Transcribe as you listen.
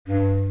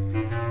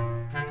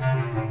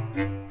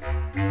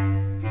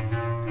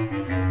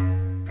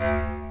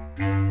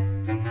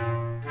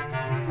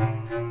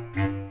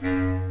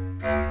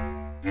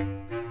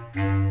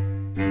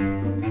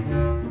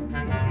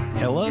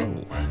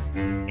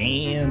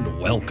and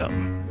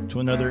welcome to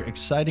another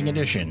exciting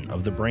edition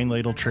of the Brain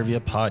Ladle Trivia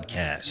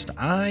Podcast.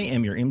 I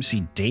am your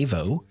MC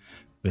Davo.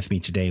 With me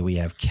today we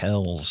have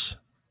Kells.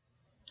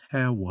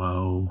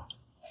 Hello.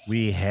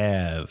 We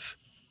have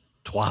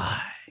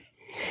Twy.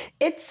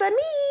 It's a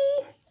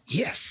me.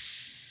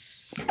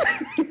 Yes.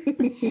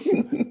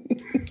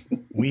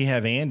 We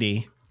have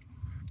Andy.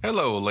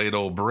 Hello,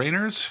 ladle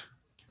brainers.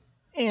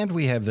 And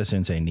we have the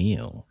Sensei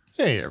Neil.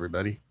 Hey,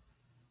 everybody.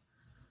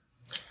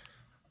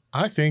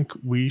 I think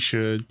we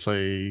should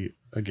play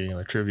a game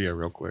of trivia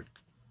real quick.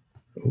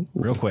 Ooh.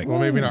 Real quick. Well,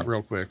 maybe not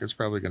real quick. It's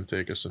probably going to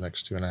take us the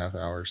next 2.5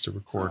 hours to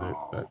record it.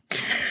 But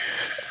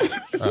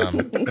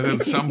And then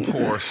some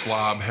poor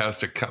slob has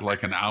to cut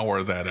like an hour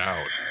of that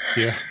out.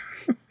 yeah.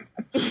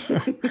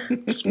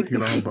 Just make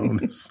it all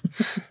bonus.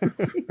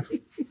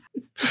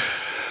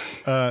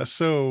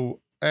 So,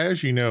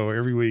 as you know,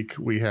 every week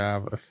we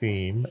have a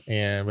theme,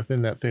 and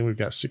within that theme, we've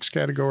got 6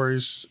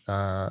 categories.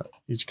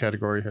 Each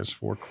category has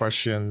 4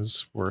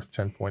 questions worth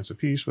 10 points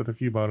apiece, with a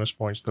few bonus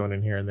points thrown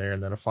in here and there,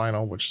 and then a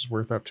final, which is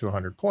worth up to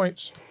 100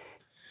 points.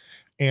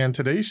 And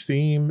today's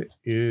theme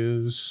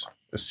is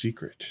a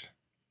secret.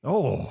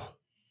 Oh.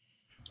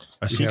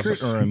 A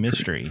secret or a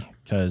mystery?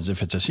 Because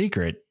if it's a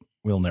secret,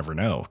 we'll never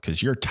know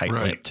because you're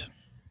tight-lipped.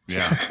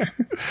 Right.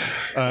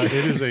 Yeah. It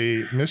is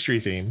a mystery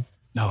theme.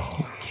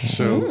 Oh, okay.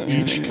 So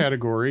each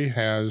category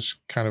has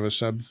kind of a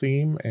sub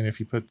theme, and if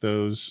you put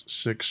those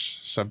 6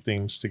 sub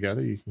themes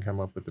together, you can come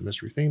up with the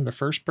mystery theme. The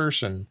first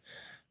person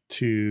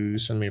to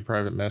send me a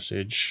private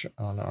message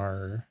on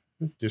our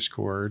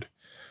Discord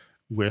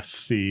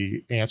with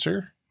the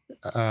answer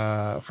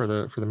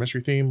for the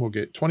mystery theme will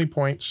get 20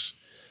 points.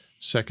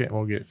 Second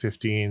will get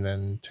 15,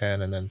 then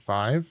 10, and then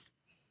 5.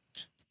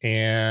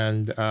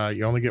 And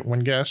you only get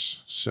 1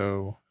 guess,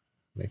 so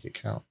make it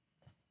count.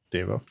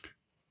 Davo.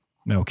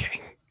 Okay.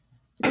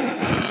 All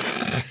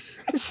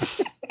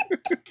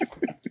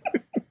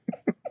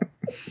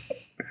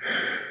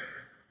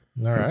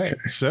right.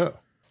 So,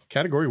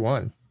 category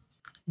 1.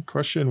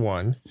 Question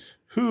 1.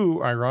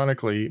 Who,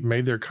 ironically,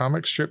 made their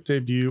comic strip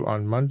debut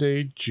on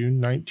Monday,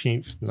 June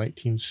 19th,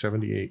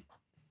 1978?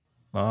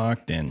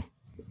 Locked in.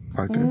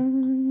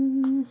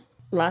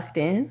 Locked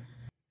in.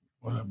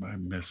 What am I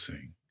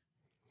missing?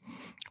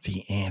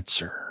 The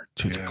answer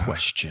to the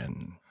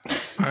question.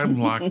 I'm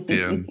locked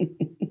in.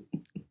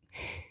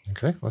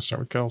 Okay, let's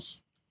start with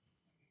Kels.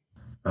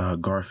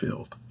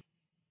 Garfield.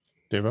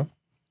 Davo.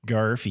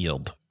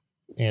 Garfield.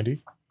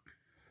 Andy.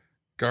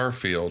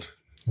 Garfield.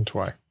 And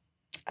Twy.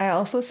 I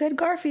also said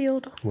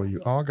Garfield. Well,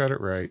 you all got it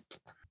right.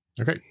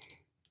 Okay.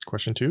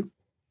 Question 2.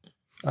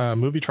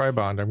 Movie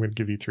Tribond. I'm going to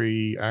give you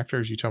 3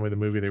 actors. You tell me the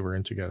movie they were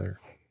in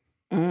together.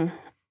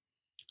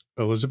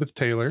 Elizabeth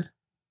Taylor,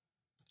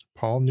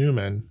 Paul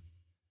Newman,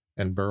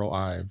 and Burl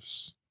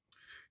Ives.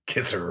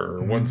 Kiss her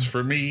once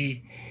for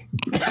me.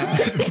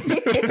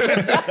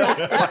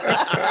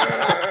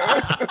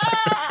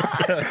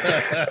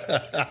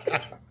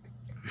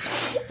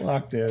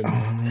 Locked in.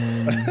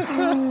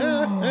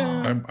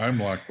 I'm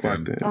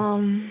locked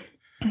in.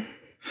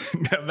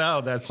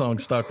 Now that song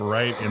stuck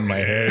right in my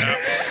head.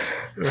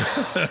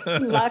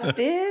 Locked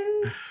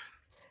in.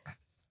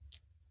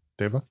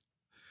 Davo.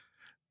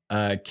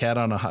 Cat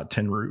on a Hot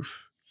Tin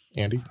Roof.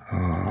 Andy. Oh,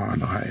 I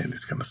know how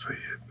Andy's going to say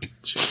it.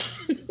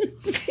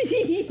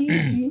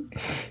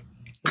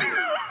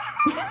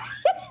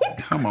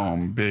 Come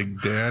on, Big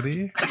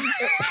Daddy.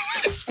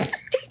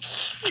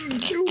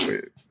 Do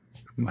it.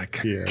 I'm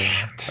like, Yeah.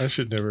 I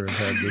should never have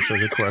had this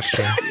as a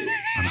question.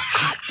 on a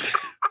hot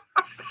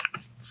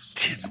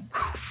tin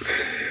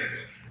roof.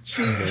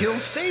 See, he'll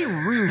say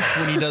roof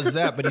when he does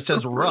that, but he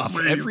says rough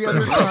every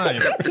other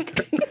time.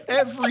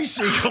 Every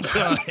single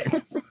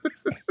time.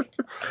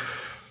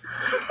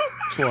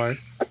 Twy.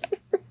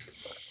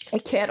 A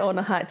cat on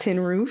a hot tin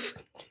roof.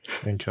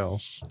 And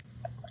Kels.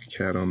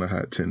 Cat on the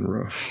hot tin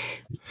roof.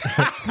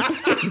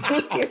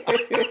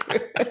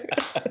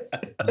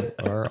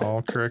 Are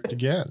all correct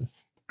again.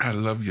 I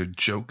love your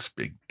jokes,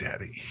 Big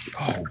Daddy.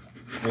 Oh,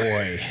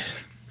 boy.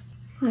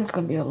 It's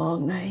going to be a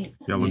long night.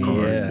 Yellow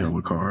card. Yeah.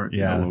 Yellow card.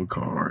 Yeah. Yellow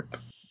card.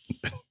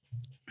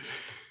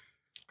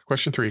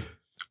 Question 3.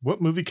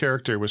 What movie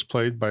character was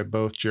played by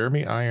both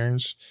Jeremy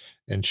Irons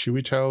and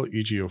Chiwetel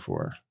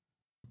Ejiofor?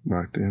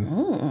 Locked in.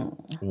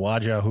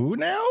 Waja who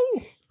now?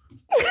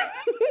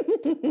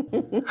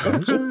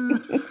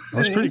 That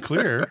was pretty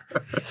clear.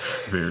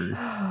 Very.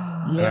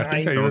 I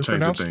think I Don't even change the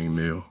pronounced, thing,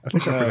 Neil. I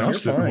think I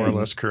pronounced you're it more or fine.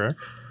 less correct.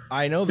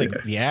 I know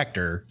the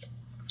actor.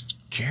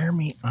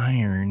 Jeremy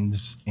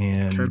Irons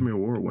and... Academy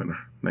Award winner,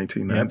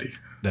 1990. Yep,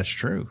 that's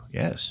true,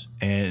 yes.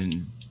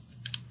 And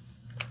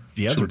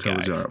the other Chiwetel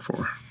guy.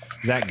 Ejiofor.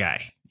 That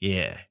guy,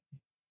 yeah.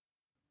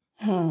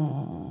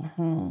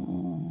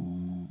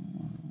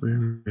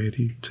 We're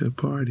ready to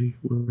party.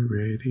 We're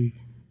ready.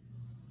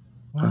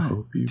 What I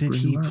hope you did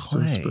bring he lots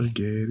of play?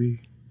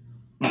 spaghetti.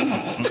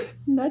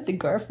 Not the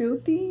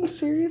Garfield theme,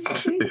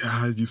 seriously?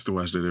 I used to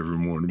watch that every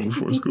morning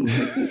before school.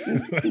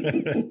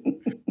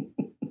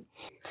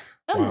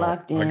 I'm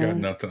locked in. I got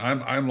nothing.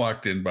 I'm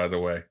locked in, by the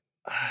way.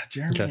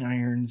 Jeremy Okay.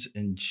 Irons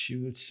and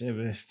Shoot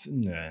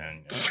No.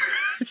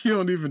 You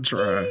don't even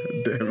try.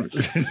 Damn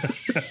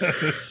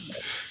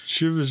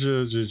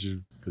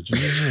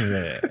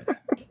it.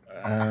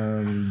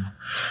 I'm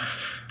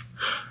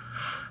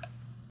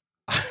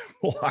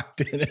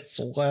locked in as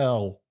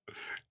well.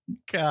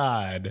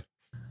 God.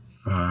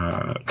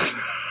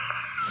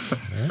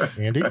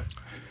 Andy?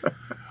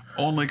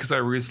 Only because I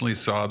recently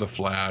saw The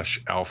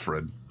Flash,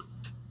 Alfred.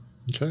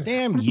 Okay.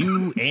 Damn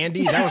you,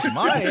 Andy. That was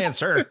my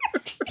answer.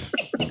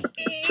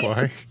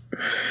 Why?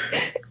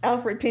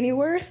 Alfred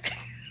Pennyworth.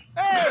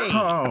 Hey.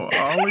 Oh,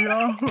 all of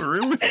y'all?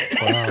 Really?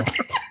 Wow.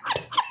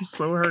 I'm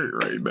so hurt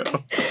right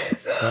now.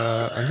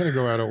 I'm going to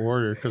go out of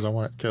order because I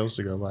want Kels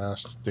to go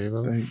last.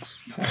 Devo?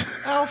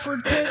 Thanks.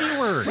 Alfred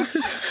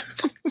Pennyworth.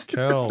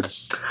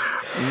 Kels.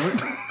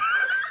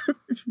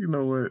 You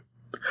know what?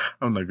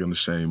 I'm not gonna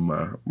shame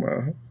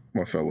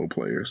my fellow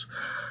players.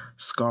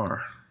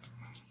 Scar.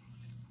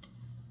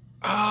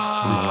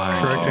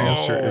 Correct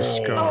answer is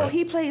Oh, Scar.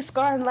 he played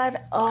Scar in live.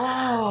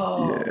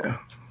 Oh, Yeah.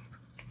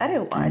 I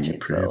didn't watch Be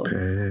it. So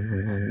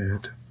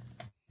prepared.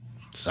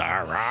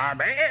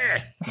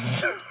 Sarabi.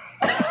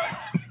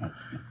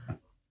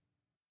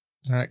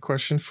 All right,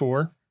 question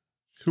 4.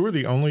 Who are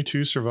the only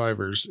 2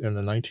 survivors in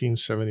the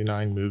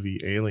 1979 movie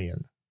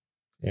Alien?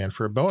 And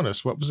for a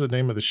bonus, what was the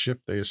name of the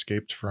ship they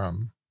escaped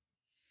from?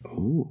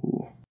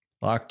 Ooh.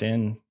 Locked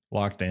in,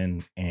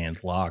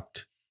 and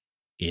locked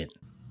in.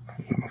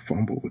 I'm gonna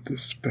fumble with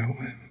this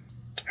spelling.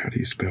 How do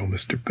you spell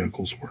Mr.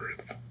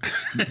 Bigglesworth?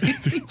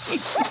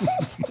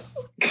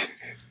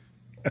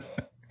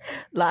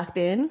 locked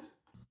in.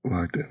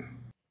 Locked in.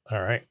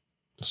 All right,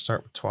 let's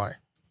start with Twy.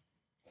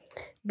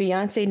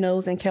 Beyonce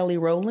Knowles and Kelly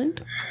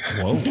Rowland.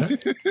 Whoa.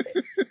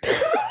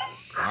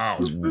 Wow.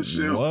 What's the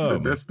ship? Whoa.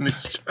 The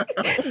Destiny's Child.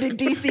 The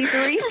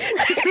DC3.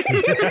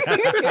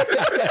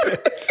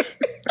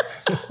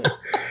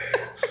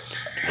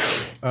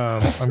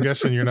 I'm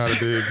guessing you're not a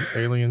big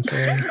Alien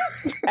fan.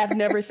 I've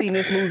never seen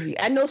this movie.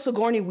 I know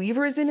Sigourney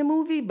Weaver is in the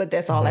movie, but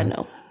that's all I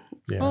know.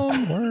 Yeah.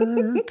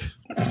 Homework.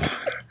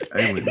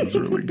 Alien is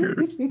really good.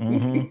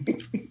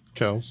 Mm-hmm.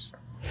 Kels.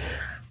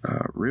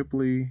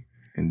 Ripley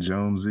and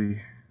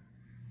Jonesy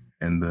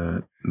and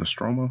the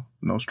Nostromo.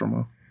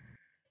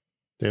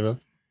 Devo.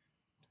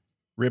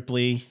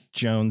 Ripley,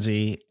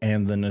 Jonesy,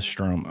 and the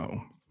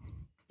Nostromo.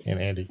 And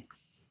Andy.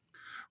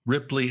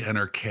 Ripley and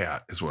her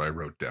cat is what I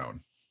wrote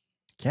down.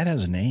 Cat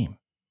has a name.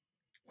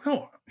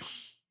 Well,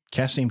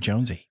 Cat's named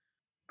Jonesy.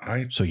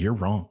 So you're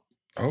wrong.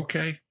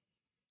 Okay.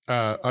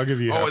 I'll give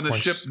you. Oh, half and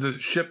points. the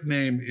ship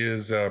name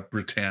is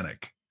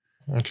Britannic.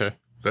 Okay.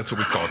 That's what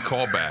we call a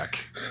callback,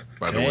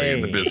 by the way,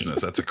 in the Hey.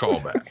 business. That's a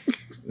callback.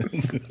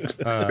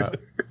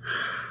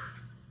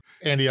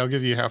 Andy, I'll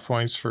give you half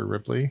points for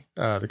Ripley.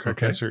 The correct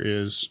Okay. answer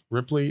is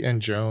Ripley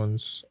and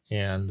Jones,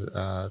 and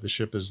the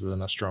ship is the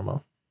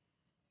Nostromo.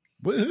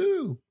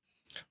 Woohoo.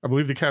 I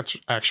believe the cat's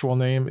actual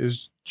name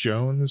is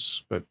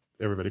Jones, but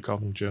everybody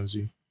called him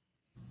Jonesy.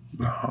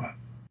 Oh.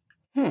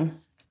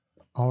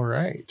 All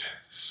right.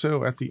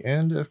 So at the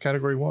end of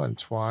category 1,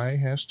 Twy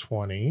has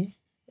 20,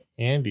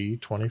 Andy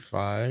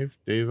 25,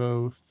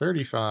 Devo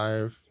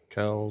 35,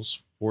 Kels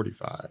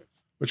 45,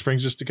 which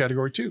brings us to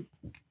category 2.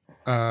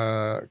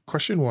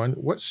 Question 1.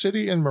 What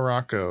city in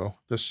Morocco,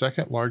 the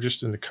second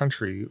largest in the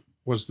country,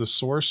 was the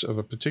source of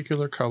a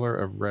particular color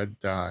of red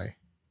dye?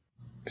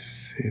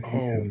 City Oh,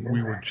 and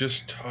we were Morocco.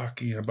 just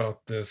talking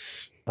about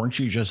this. Weren't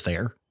you just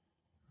there?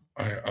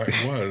 I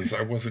was.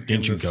 I wasn't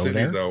Didn't in you the go city,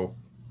 there? though.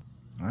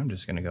 I'm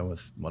just going to go with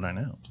what I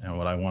know and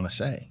what I want to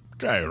say.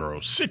 Cairo,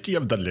 city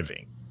of the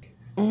living.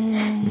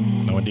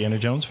 Mm. No Indiana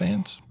Jones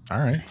fans? All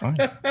right, fine.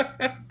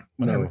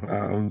 No,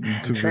 I'm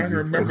too trying busy to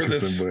remember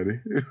focusing, buddy.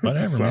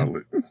 Whatever,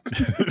 man. Solid.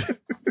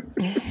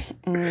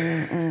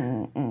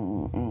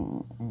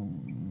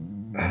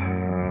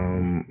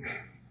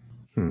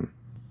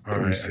 All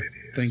Three right. cities.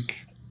 I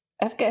think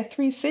I've got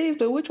 3 cities,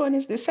 but which one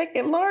is the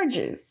second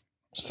largest?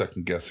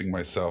 second guessing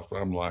myself, but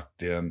I'm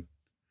locked in.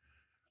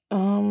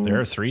 There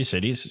are 3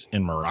 cities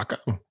in Morocco.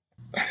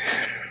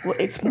 Well,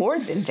 it's more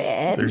than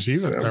that. There's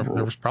even Several.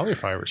 there was probably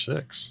 5 or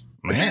 6.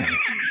 Man.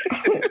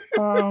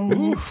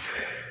 Oof.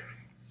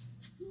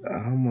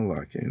 I'm a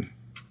lock in.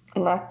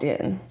 Locked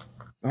in.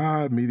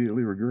 I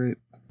immediately regret.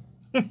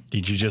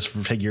 Did you just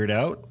figure it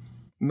out?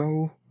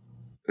 No,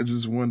 it's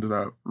just one that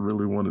I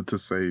really wanted to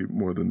say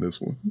more than this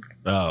one.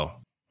 Oh.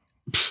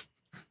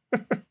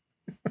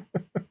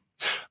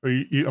 Or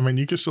I mean,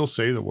 you can still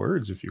say the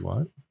words if you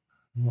want.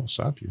 I won't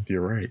stop you.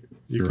 You're right.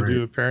 You You're can right.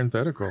 do a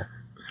parenthetical.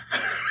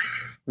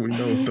 We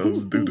know what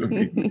those do to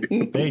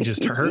me. They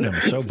just hurt him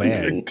so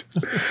bad.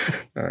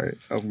 All right,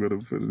 I'm gonna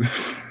put it.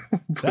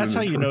 That's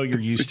how you know you're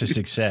used to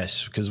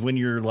success. Because when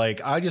you're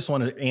like, I just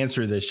want to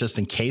answer this just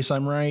in case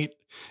I'm right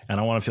and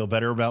I want to feel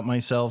better about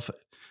myself.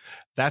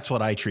 That's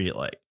what I treat it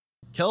like.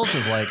 Kels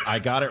is like, I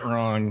got it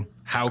wrong.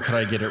 How could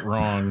I get it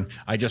wrong?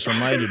 I just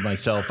reminded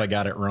myself I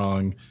got it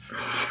wrong.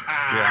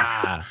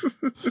 Ah.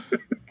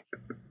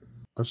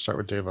 Let's start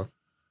with Devo.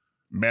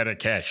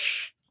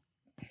 Marrakesh.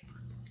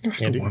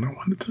 That's Andy? the one I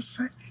wanted to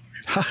say.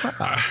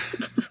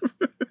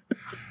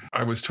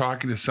 I was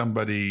talking to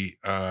somebody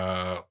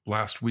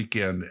last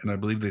weekend, and I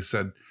believe they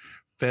said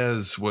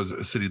Fez was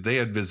a city they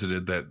had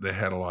visited that they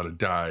had a lot of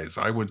dyes.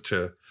 I went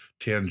to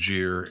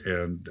Tangier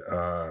and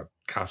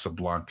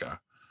Casablanca.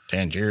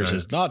 Tangier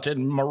is not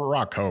in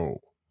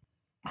Morocco.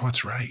 Oh,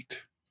 that's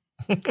right.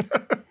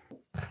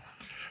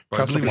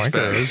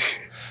 Casablanca is,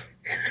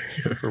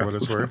 for what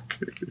it's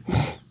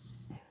worth.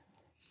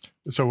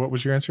 So what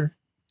was your answer?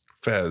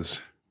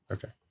 Fez.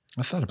 Okay.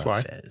 I thought about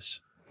Why?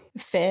 Fez.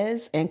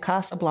 Fez and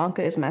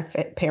Casablanca is my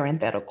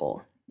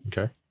parenthetical.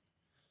 Okay.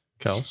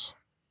 Kels?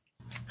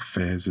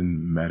 Fez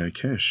and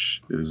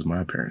Marrakesh is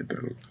my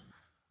parenthetical.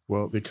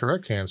 Well, the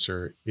correct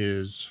answer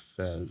is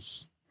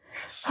Fez.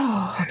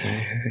 Oh, okay.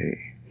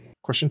 Hey.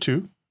 Question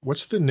 2.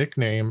 What's the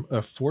nickname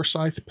of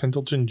Forsyth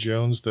Pendleton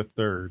Jones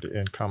III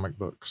in comic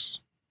books?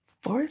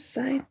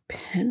 Forsyth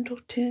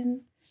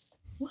Pendleton.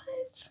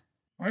 What?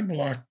 I'm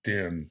locked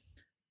in.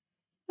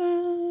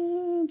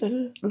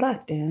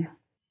 Locked in.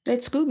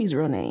 That's Scooby's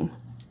real name.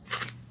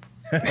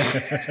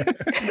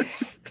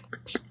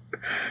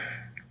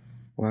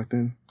 Locked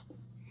in?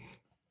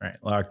 Right,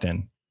 locked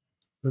in.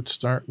 Let's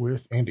start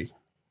with Andy.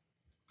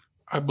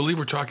 I believe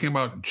we're talking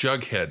about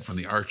Jughead from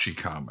the Archie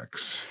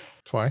comics.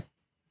 Twy?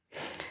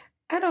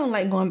 I don't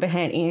like going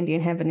behind Andy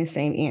and having the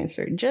same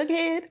answer.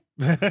 Jughead?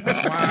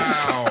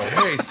 Wow.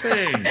 Hey,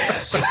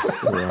 thanks.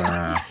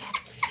 Wow.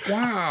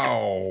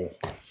 Wow.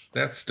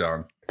 That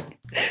stung.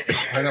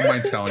 I don't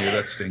mind telling you,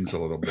 that stings a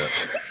little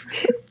bit.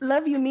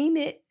 Love you, mean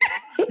it.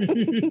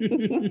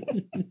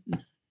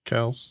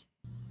 Kels?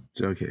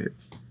 Jughead.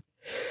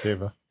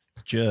 Deva?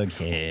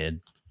 Jughead.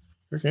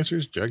 Correct answer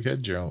is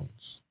Jughead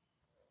Jones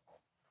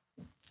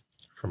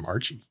from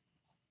Archie.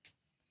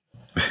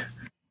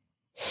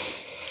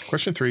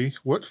 Question 3.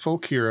 What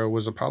folk hero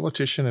was a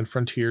politician and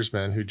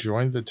frontiersman who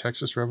joined the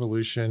Texas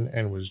Revolution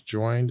and was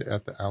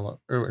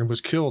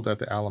killed at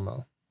the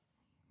Alamo?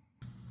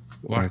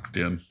 Locked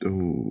in.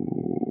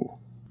 Oh,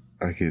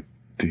 I get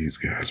these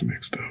guys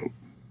mixed up.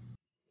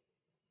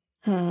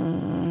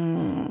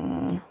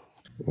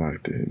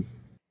 Locked in.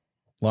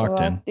 Locked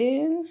in.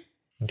 in.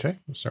 Okay,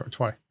 we'll start with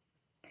Twy.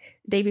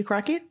 Davy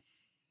Crockett?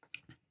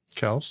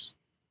 Kels?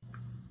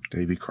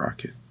 Davy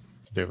Crockett.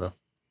 Deva?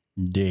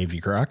 Davy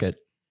Crockett.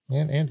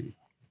 And Andy.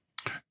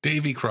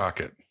 Davy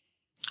Crockett.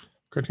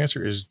 Correct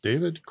answer is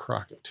David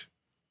Crockett.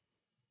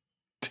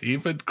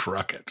 David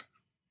Crockett.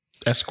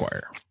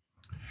 Esquire.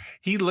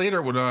 He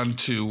later went on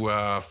to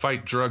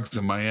fight drugs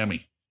in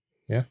Miami.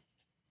 Yeah,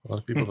 a lot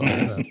of people don't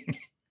know that.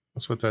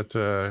 That's what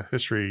that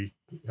history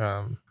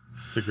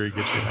degree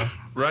gets you now.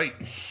 Right.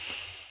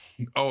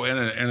 Oh,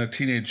 and a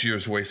teenage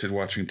years wasted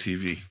watching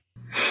TV.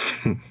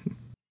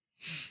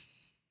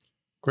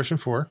 Question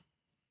 4.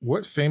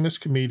 What famous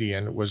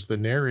comedian was the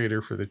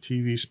narrator for the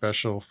TV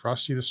special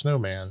Frosty the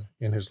Snowman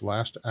in his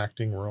last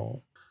acting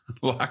role?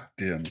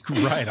 Locked in.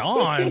 Right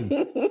on.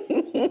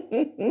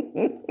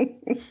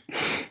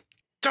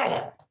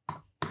 Oh!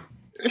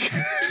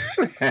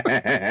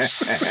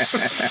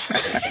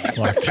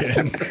 Locked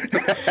in.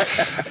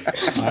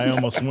 I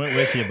almost went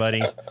with you,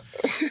 buddy.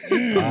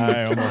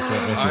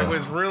 I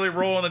was really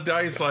rolling the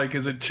dice like,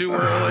 is it too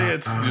early?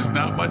 There's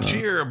not much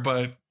here,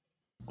 but...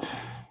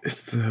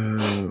 It's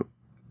the...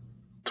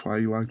 Twy,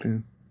 you locked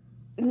in?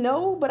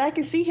 No, but I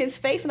can see his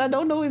face and I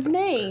don't know his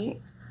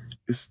name.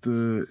 It's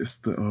the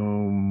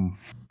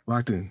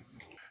locked in.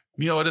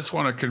 Neil, I just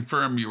want to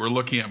confirm you were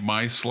looking at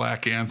my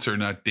Slack answer,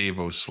 not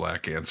Davo's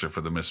Slack answer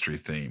for the mystery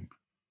theme.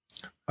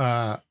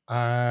 Let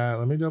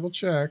me double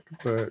check,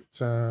 but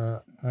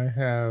I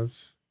have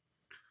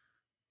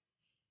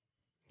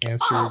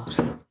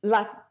answered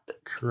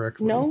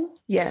correctly. No?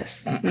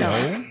 Yes.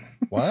 No.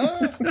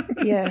 What?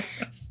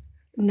 Yes.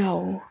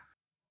 No.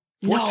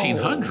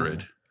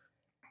 1400?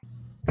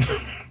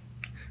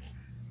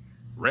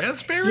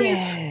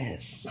 Raspberries?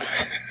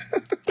 Yes.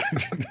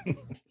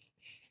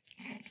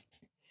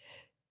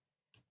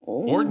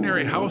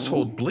 Ordinary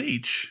household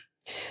bleach?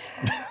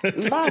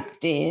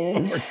 Locked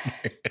in.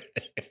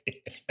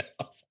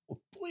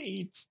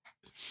 Bleach.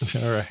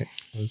 All right,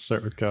 let's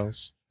start with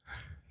Kels.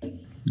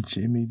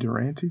 Jimmy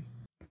Durante?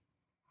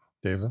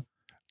 Deva?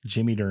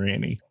 Jimmy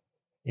Durante.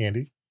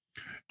 Andy?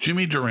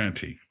 Jimmy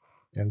Durante.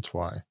 And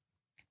Twy.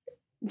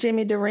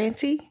 Jimmy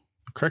Durante.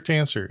 Correct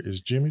answer is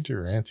Jimmy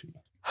Durante.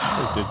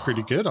 They did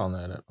pretty good on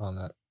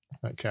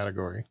that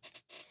category.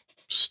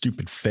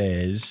 Stupid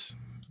Fez.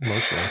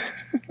 Mostly.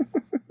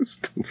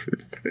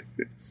 Stupid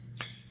face.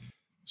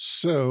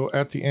 So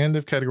at the end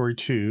of category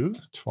 2,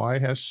 Twy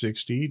has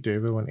 60,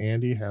 Davo and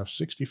Andy have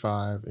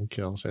 65, and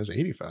Kels has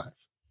 85.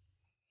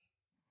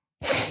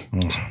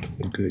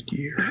 Good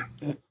year.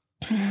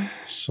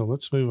 So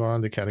let's move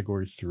on to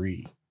category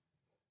 3.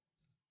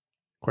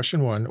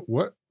 Question 1.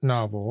 What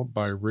novel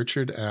by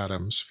Richard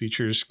Adams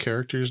features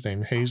characters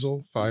named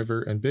Hazel,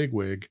 Fiver, and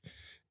Bigwig,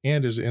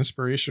 and is the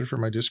inspiration for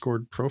my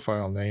Discord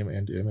profile name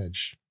and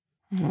image?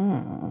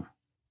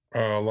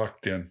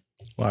 Locked in.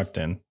 Locked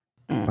in.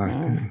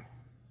 Locked in.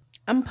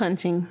 I'm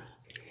punting.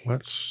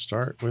 Let's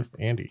start with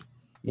Andy.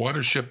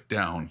 Watership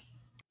Down.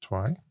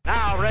 Twy.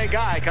 Now Ray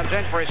Guy comes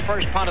in for his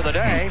first punt of the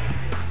day.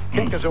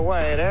 Kink is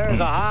away. There's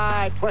a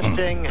high,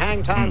 twisting,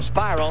 hang time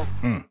spiral.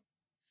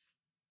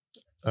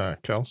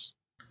 Kels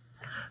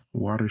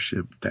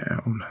Watership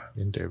Down.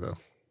 and Devo.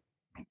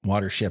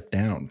 Watership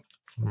Down.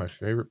 One of my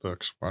favorite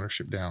books,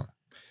 Watership Down.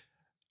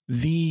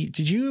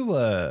 Did you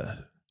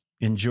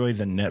enjoy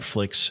the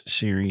Netflix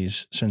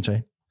series,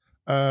 Sensei?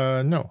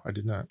 No, I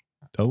did not.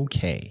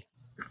 Okay.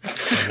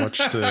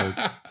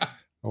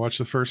 I watched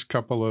the first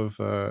couple of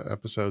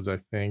episodes, I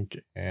think,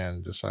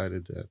 and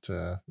decided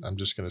that I'm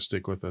just going to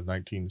stick with the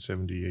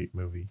 1978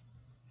 movie.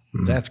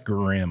 That's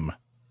grim.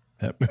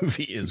 That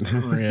movie is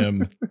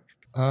grim.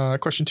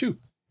 Question 2.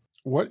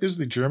 What is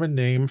the German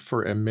name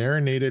for a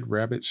marinated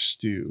rabbit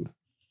stew?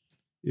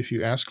 If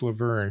you ask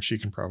Laverne, she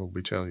can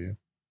probably tell you.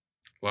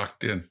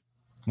 Locked in.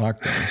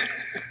 Locked in.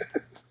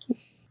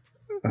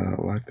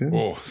 Locked in?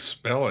 Oh,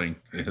 spelling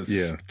is.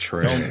 Yeah,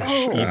 trash.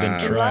 Don't even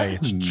try.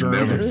 It's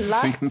German. Never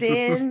seen Locked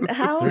in.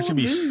 How There do should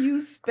be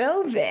you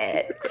spell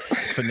that?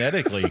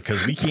 Phonetically,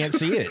 because we can't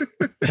see it.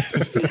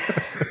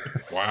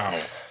 Wow.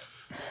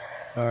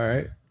 All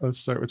right, let's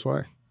start with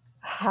Y.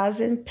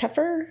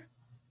 Hasenpfeffer?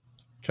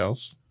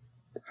 Kels.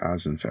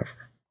 Hasenpfeffer.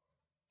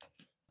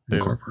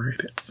 David.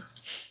 Incorporated.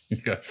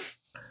 Yes.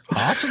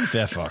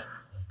 Hassenpfeffer.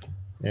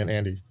 And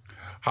Andy.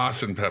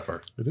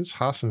 Hassenpfeffer. It is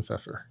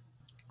Hassenpfeffer.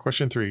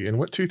 Question 3. In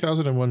what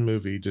 2001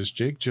 movie does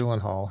Jake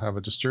Gyllenhaal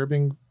have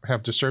disturbing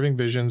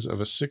visions of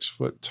a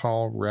 6-foot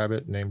tall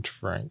rabbit named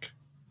Frank?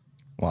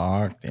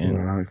 Locked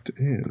in. Locked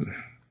in.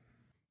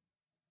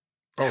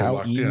 Oh, How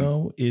locked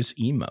emo is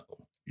emo?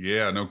 in.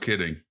 Yeah, no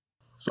kidding.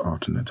 It's the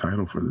alternate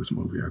title for this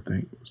movie, I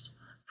think, was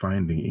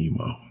Finding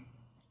Emo.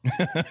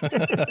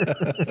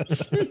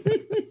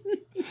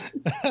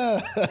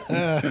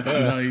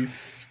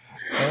 Nice.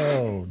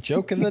 Oh,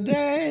 joke of the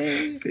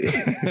day.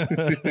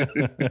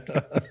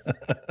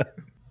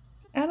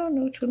 I don't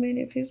know too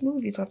many of his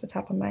movies off the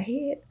top of my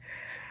head.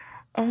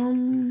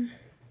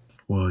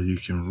 Well, you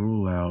can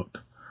rule out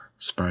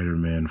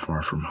Spider-Man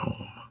Far From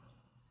Home.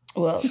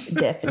 Well,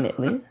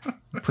 definitely.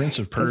 Prince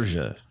of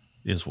Persia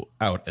is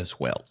out as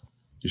well.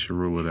 You should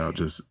rule it out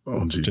just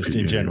on GP Just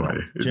in general.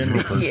 anyway.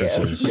 General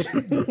purposes.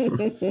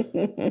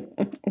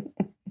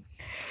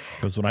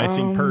 Because when I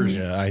think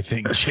Persia, I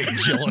think Jake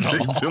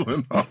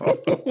Gyllenhaal.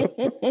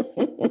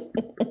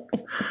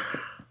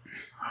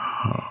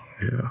 Oh,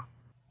 yeah.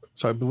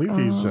 So I believe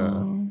he's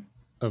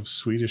of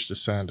Swedish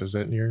descent. Is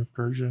that near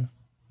Persia?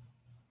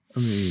 I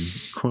mean,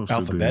 closer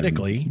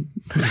Alphabetically.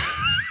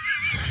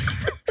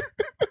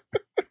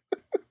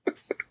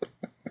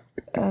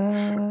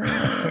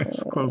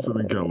 It's closer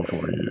than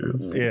California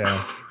is.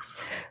 Yeah.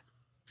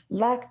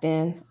 Locked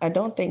in. I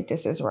don't think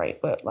this is right,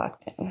 but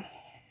locked in.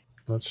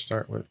 Let's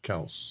start with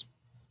Kels.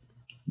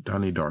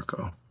 Donnie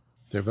Darko.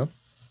 Devo.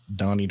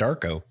 Donnie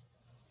Darko.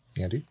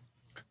 Andy.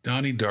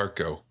 Donnie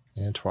Darko.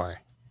 And Twy.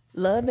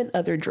 Love and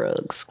Other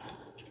Drugs.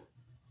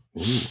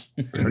 That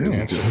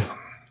is good.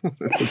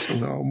 That's a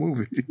Chanel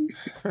movie.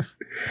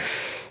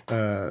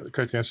 The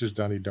correct answer is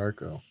Donnie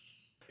Darko.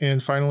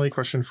 And finally,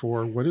 question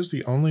 4. What is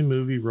the only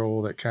movie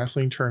role that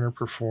Kathleen Turner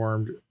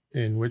performed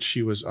in which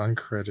she was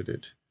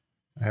uncredited?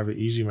 I have an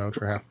easy mode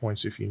for half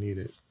points if you need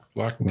it.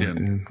 Locked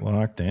in.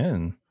 Locked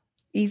in.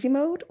 Easy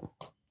mode?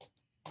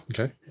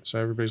 Okay, so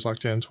everybody's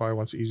locked in. Twy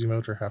wants easy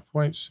mode for half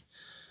points.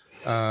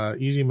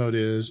 Easy mode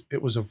is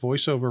it was a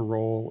voiceover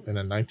role in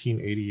a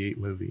 1988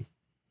 movie.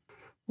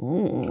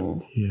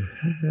 Ooh. You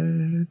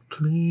had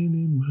plenty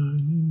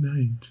money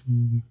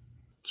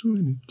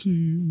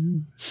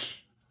 1922.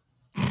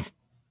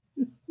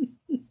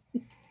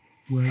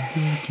 Why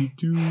don't you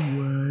do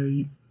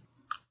right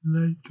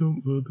like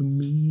some other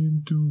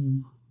men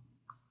do?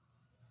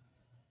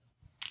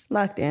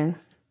 Locked in.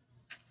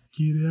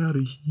 Get out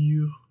of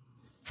here.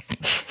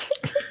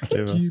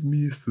 Devo. Give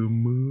me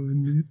some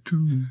money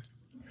too.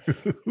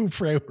 Who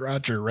framed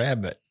Roger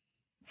Rabbit?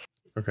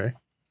 Okay.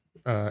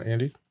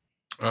 Andy.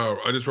 Oh,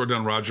 I just wrote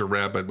down Roger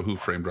Rabbit. Who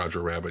Framed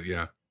Roger Rabbit?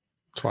 Yeah.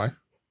 Twy.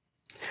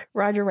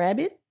 Roger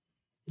Rabbit?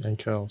 And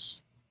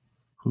Kels.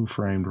 Who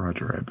Framed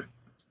Roger Rabbit?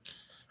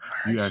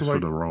 You asked for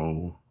the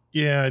role.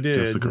 Yeah, I did.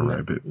 Jessica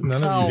Rabbit.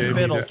 None of Oh, you gave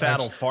me fiddle, the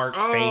faddle, fart,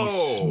 face.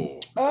 Oh.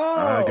 Oh.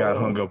 I got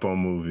hung up on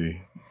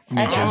movie.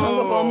 I got hung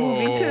up on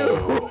movie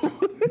too.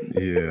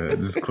 Yeah,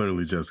 this is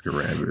clearly Jessica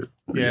Rabbit.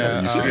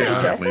 Yeah, you should yeah.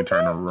 have Kathleen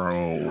Turner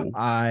role.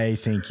 I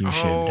think you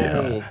should.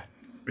 Oh.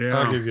 Yeah.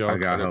 I'll give you all I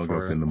got credit hung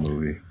for up it. in the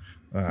movie.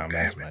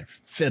 That's my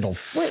fiddle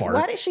Wait, fart.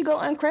 why did she go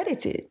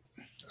uncredited?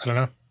 I don't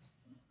know.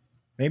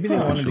 Maybe they I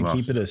think wanted she to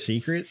lost keep it a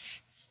secret.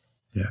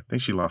 Yeah, I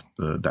think she lost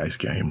the dice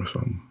game or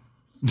something.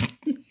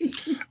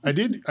 I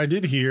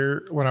did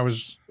hear when I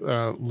was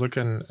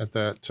looking at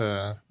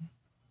that.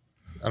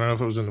 I don't know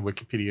if it was in the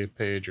Wikipedia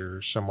page or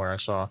somewhere I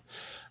saw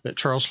that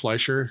Charles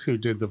Fleischer, who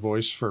did the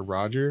voice for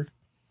Roger,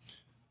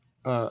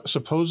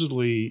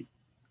 supposedly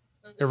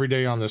every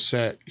day on the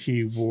set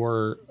he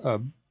wore a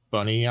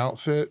bunny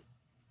outfit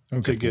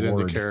to get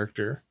into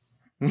character.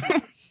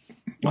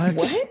 What?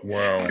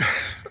 Wow.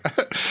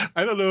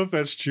 I don't know if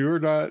that's true or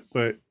not,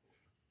 but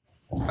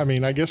I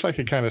mean, I guess I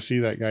could kind of see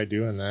that guy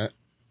doing that.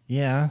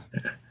 Yeah.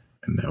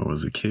 And there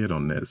was a kid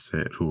on that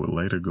set who would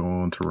later go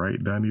on to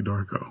write Donnie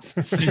Darko.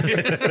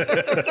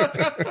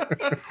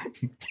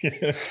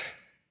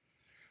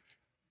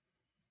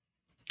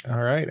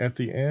 All right. At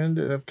the end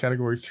of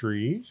category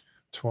 3,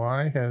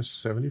 Twy has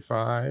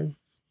 75,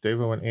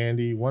 Davo and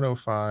Andy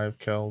 105,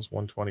 Kells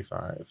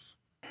 125.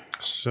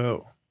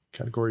 So,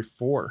 category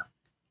 4.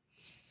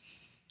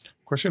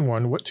 Question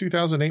 1. What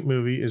 2008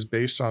 movie is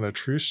based on a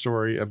true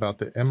story about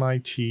the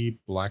MIT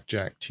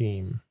blackjack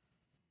team?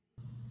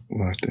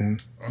 Locked in.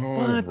 Oh,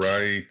 What?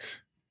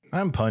 right.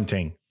 I'm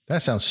punting.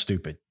 That sounds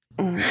stupid.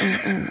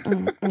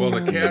 Well,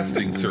 the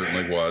casting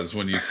certainly was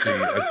when you see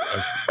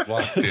a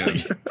locked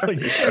in. Like,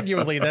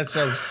 genuinely, that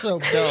sounds so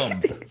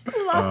dumb.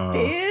 Locked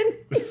in.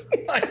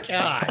 My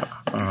God.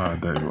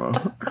 There you go.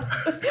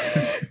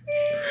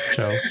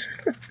 Kells,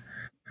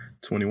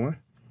 21.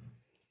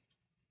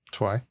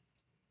 Twy,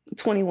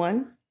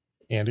 21.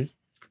 Andy,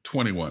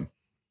 21.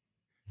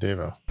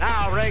 Davo.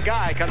 Now Ray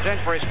Guy comes in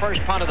for his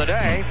first punt of the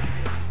day.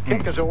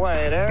 Kick is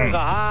away. There's a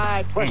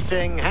high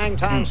twisting hang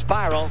time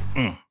spiral.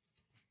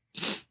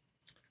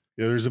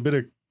 Yeah, there's a bit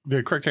of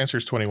the correct answer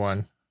is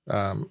 21.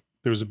 There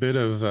was a bit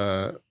of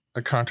a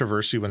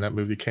controversy when that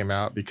movie came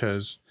out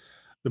because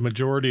the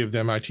majority of the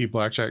MIT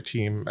blackjack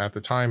team at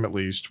the time, at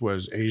least,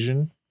 was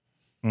Asian.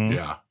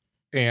 Yeah.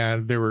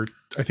 And there were,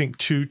 I think,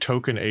 2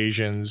 token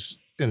Asians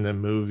in the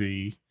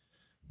movie.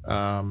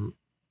 So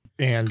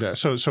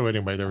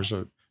anyway, there was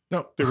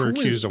they were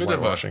accused of Bit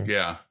whitewashing.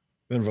 Yeah.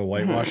 Bit of a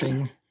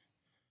whitewashing.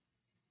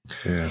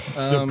 Yeah.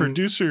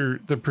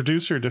 The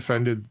producer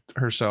defended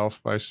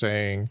herself by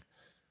saying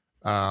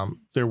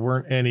there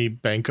weren't any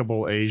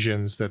bankable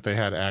Asians that they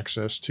had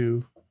access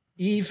to.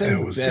 Even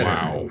That was better.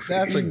 wow.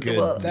 That's a good.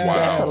 Well, That's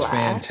that's a lie.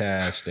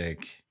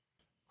 fantastic.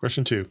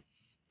 Question 2.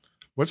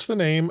 What's the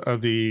name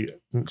of the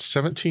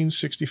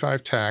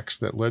 1765 tax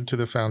that led to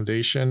the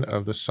foundation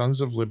of the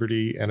Sons of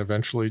Liberty and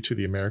eventually to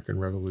the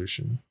American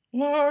Revolution?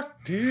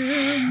 Locked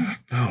in.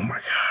 Oh my God.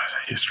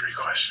 A history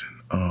question.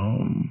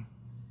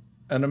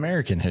 An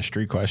American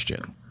history question.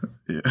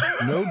 Yeah.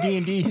 No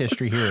D&D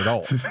history here at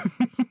all.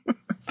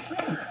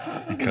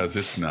 Because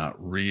it's not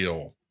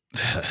real.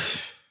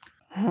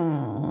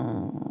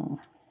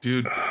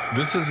 Dude,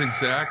 this is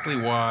exactly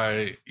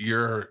why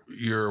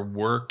your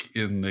work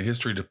in the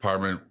history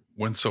department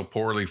went so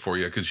poorly for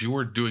you, because you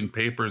were doing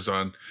papers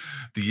on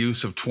the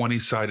use of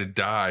 20-sided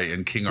die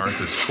in King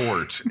Arthur's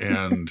court,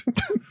 and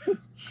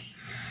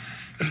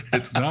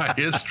it's not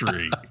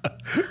history.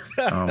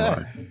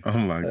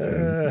 I'm like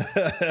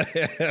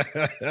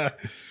that.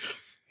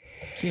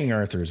 King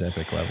Arthur's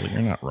epic level.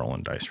 You're not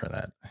rolling dice for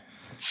that.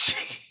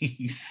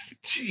 Jeez.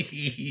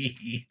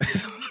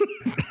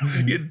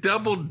 You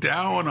doubled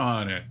down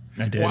on it.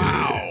 I did.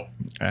 Wow.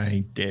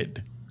 I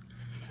did.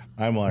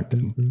 I'm locked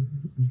in.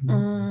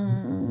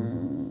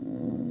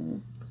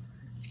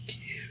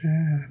 Get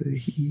out of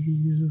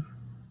here.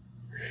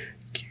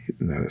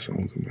 Now that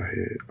song's in my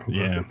head. I love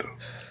Yeah. it, though.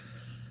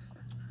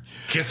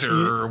 Kiss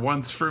her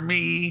once for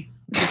me.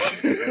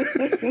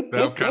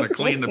 That'll kind of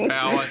clean the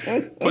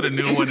palate. Put a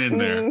new one in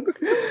there.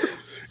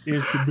 It's the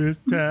best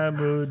time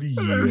of the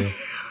year.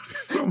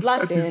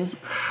 Locked in.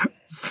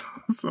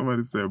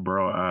 Somebody said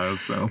Broad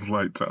Eyes sounds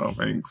like Tom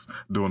Hanks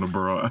doing a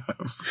Broad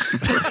Eyes.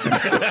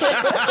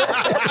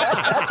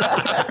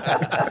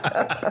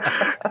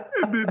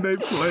 And then they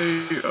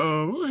played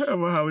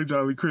Have a Holly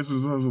Jolly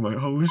Christmas. I was like,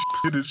 holy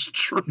shit, it's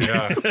true.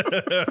 Yeah,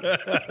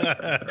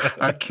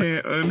 I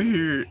can't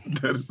unhear it.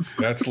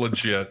 that's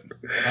legit.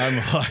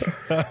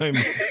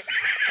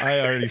 I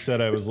already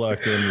said I was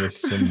locked in with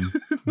some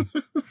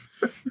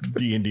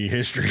D&D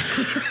history.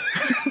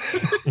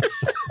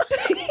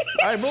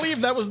 I believe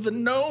that was the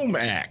Gnome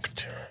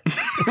Act.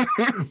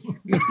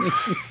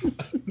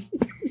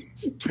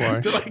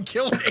 Twy. Did I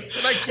kill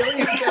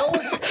you,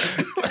 Kells?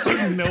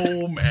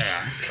 Gnome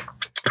Act.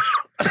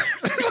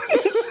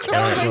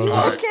 Kells, are you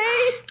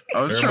okay? I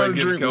was Everybody trying to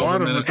give drink Kells a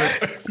water, minute.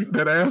 but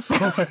that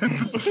asshole had to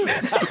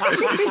say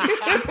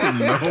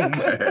no,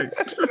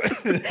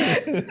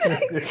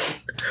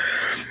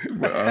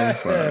 But I'm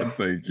fine,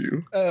 thank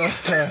you.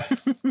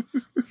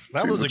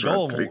 That was a People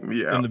goal try to take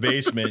me in out. the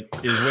basement,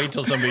 is wait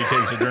till somebody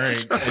takes a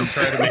drink and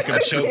try to make them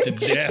choke to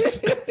death.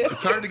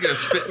 It's hard to get a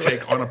spit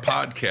take on a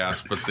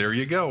podcast, but there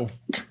you go.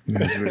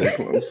 It's very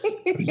close.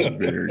 It's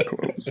very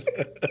close.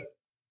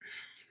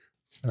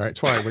 All right,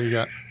 Twy, what do you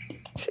got?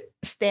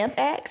 Stamp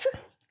Act.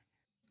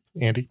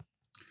 Andy?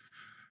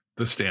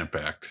 The Stamp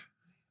Act.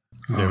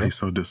 Oh, he's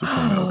so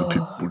disappointed other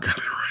people got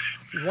it right.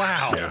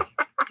 Wow. Yeah.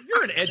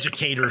 You're an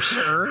educator,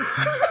 sir.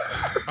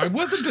 I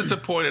wasn't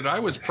disappointed. I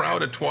was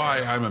proud of Twy.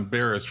 I'm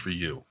embarrassed for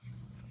you.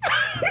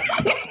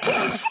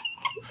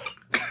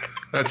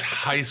 That's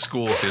high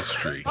school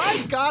history.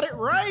 I got it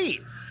right.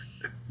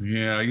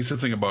 Yeah, you said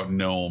something about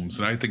gnomes,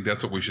 and I think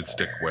that's what we should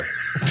stick with.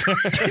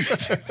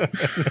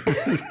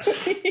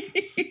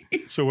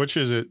 So which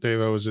is it,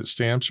 Davo? Is it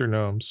stamps or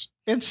gnomes?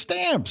 It's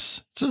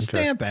stamps. It's a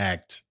Stamp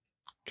Act.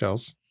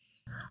 Kells?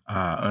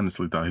 I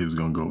honestly thought he was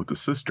going to go with the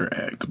Sister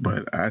Act,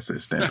 but I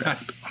said Stamp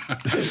Act.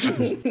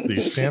 The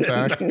Stamp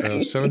Act of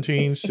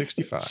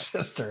 1765.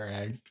 Sister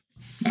Act.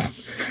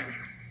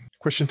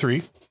 Question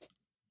 3.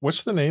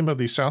 What's the name of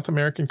the South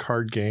American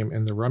card game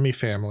in the Rummy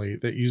family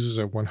that uses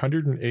a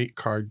 108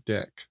 card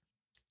deck?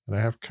 And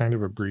I have kind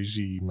of a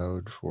breezy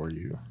mode for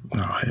you.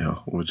 Oh,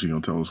 hell. What, you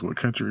going to tell us what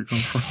country it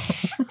comes from?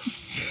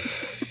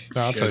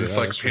 No, I'll tell you It's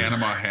that. like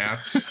Panama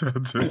hats.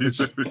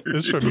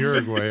 It's from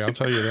Uruguay. I'll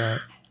tell you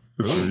that.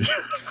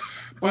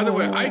 By the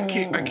way, I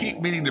keep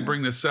meaning to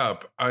bring this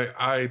up.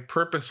 I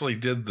purposely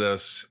did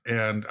this,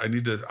 and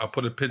I'll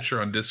put a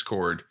picture on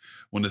Discord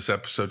when this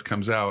episode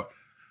comes out.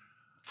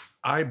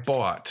 I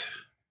bought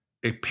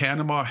a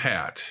Panama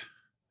hat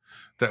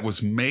that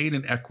was made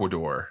in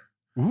Ecuador.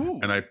 Ooh.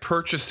 And I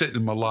purchased it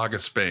in Malaga,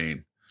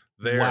 Spain.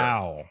 There.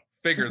 Wow.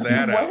 Figure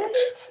that out.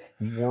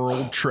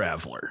 World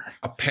traveler.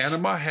 A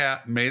Panama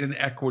hat made in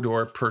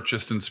Ecuador,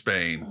 purchased in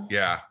Spain.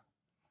 Yeah.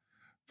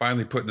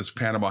 Finally putting this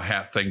Panama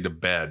hat thing to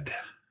bed.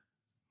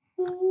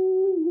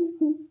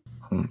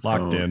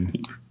 Locked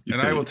in.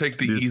 And I will take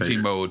the easy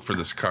mode for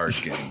this card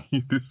game.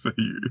 You did say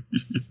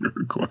you're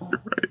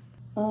required, right?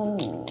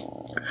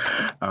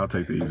 I'll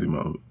take the easy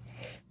mode.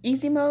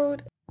 Easy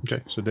mode?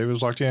 Okay, so David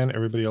was locked in.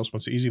 Everybody else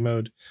wants easy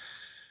mode.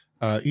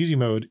 Easy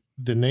mode,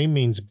 the name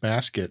means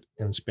basket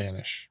in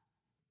Spanish.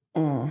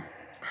 Mm.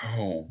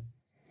 Oh.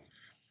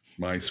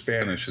 My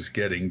Spanish is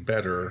getting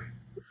better.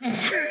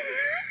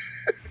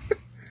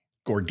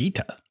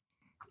 Gordita.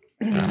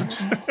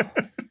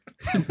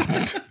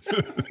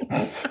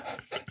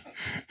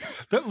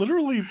 That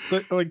literally,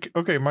 like,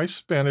 okay, my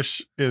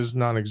Spanish is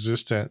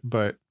non-existent,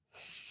 but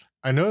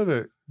I know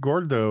that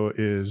gordo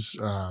is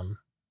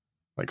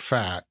like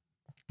fat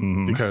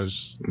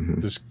because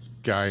this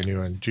guy I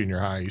knew in junior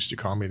high used to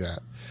call me that.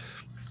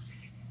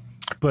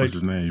 But what's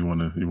his name? You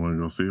wanna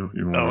go see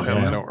him? Oh, hell,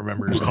 I don't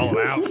remember his name. Call him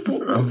out.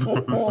 I was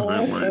supposed to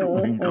say, wait,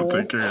 we can go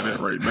take care of that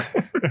right now.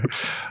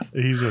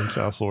 He's in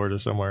South Florida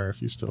somewhere if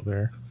he's still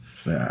there.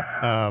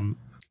 Yeah.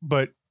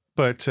 But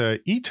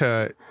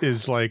Ita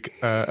is like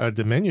a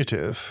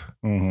diminutive.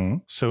 Mm-hmm.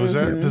 So is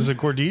that, does a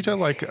gordita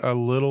like a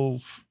little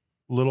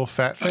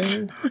fat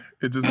thing?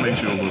 It just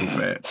makes you a little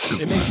fat.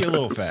 It makes you a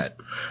little fat.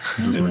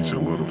 It just makes you a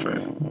little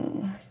fat.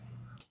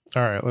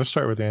 All right, let's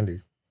start with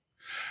Andy.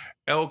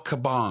 El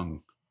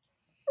Kabong.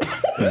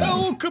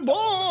 El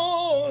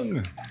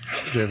Kabong.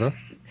 Java.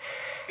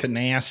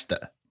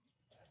 Canasta.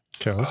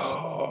 Kellis.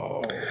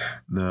 Oh.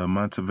 The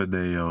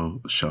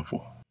Montevideo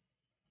Shuffle.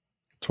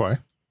 Twy.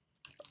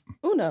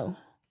 Uno.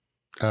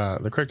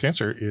 The correct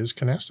answer is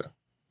canasta.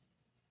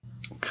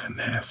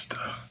 Canasta.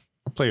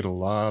 I played a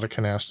lot of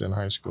canasta in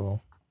high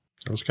school.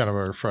 It was kind of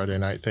our Friday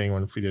night thing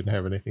when we didn't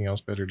have anything else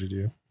better to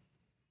do.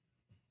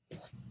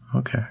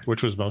 Okay.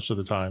 Which was most of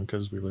the time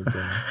because we lived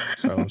in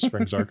Siloam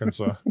Springs,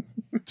 Arkansas.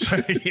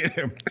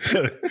 The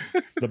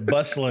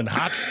bustling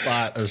hot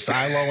spot of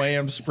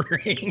Siloam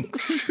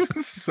Springs.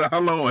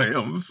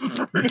 Siloam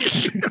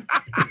Springs.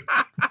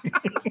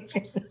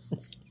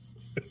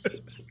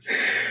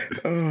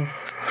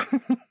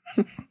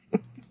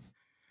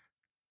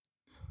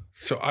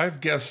 So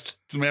I've guessed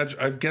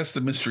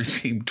the mystery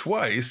theme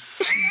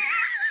twice.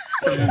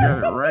 You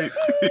got it right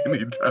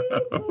anytime.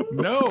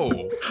 No.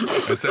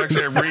 It's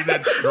actually, I'm reading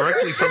it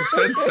directly from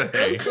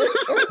Sensei.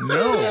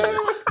 No.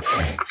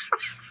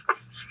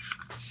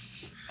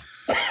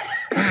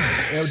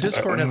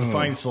 Discord has a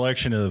fine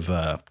selection of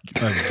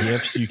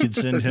gifts you could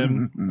send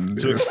him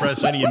to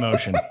express any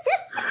emotion.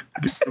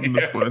 Give him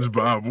the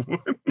SpongeBob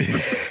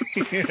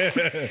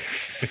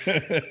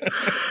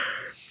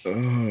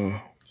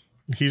one.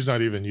 He's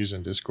not even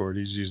using Discord.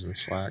 He's using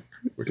Slack.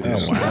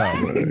 Oh, wow.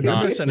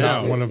 You're missing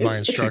not out. one of my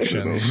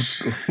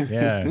instructions.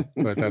 Yeah.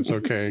 But that's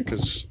okay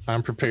because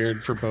I'm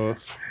prepared for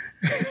both.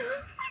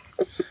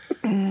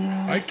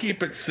 I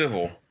keep it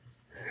civil.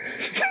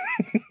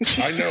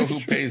 I know who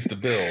pays the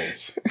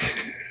bills.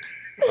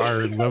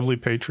 Our lovely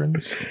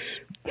patrons.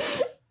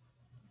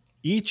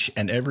 Each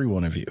and every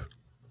one of you.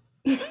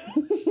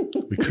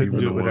 We couldn't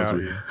do it without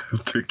you.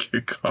 To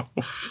kick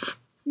off.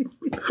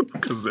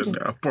 Because they're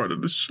now part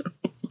of the show.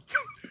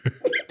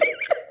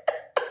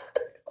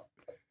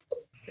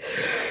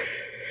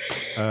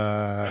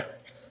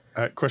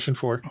 Question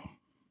 4.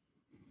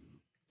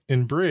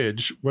 In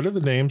bridge, what are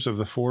the names of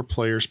the 4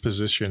 players'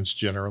 positions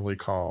generally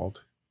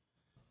called?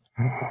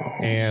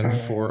 And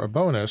for a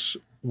bonus,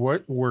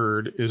 what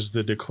word is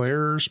the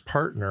declarer's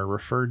partner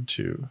referred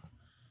to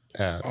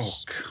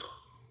as?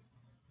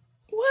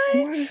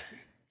 What?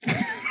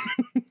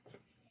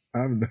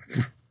 I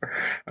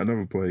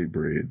never played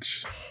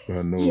bridge, but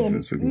I know of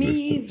its Me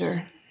existence.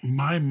 either.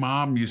 My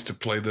mom used to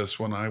play this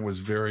when I was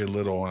very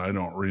little, and I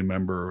don't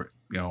remember,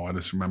 I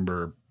just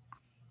remember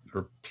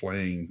her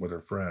playing with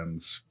her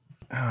friends.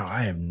 Oh,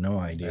 I have no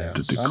idea.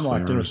 The I'm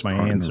locked in with my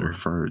partner answer.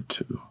 referred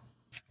to.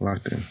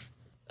 Locked in.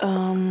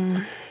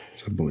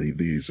 So I believe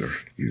these are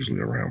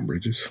usually around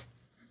bridges.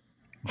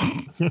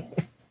 At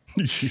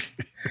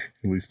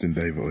least in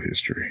Davo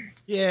history.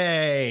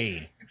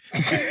 Yay.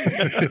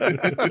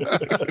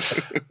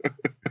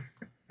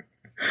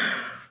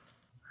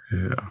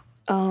 Yeah.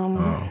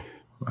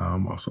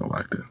 I'm also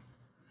locked in.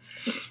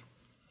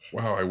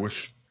 Wow, I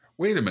wish.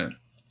 Wait a minute.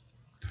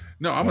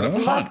 No, I'm going to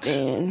Locked punt.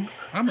 in.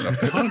 I'm going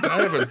to punt.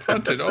 I haven't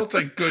punted. Oh,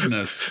 thank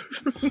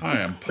goodness. I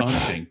am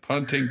punting.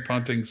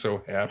 Punting.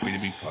 So happy to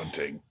be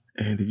punting.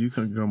 Andy, you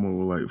can come up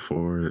with like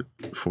four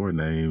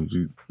names.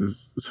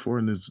 It's 4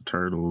 Ninja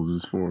Turtles.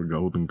 It's 4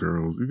 Golden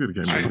Girls. You could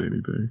have came up with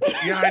anything.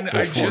 Yeah,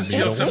 I just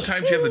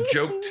sometimes you have the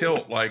joke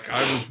tilt. Like I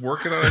was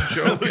working on a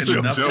joke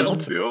and nothing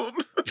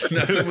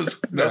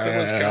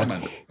was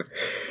coming.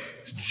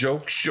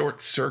 Joke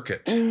short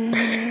circuit. All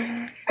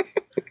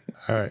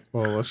right.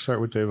 Well, let's start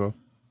with Devo.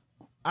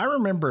 I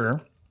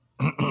remember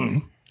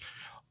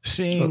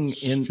seeing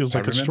feels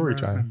like a story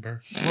time.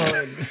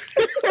 Well,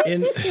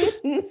 in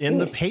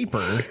the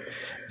paper,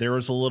 there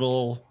was a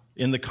little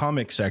in the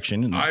comic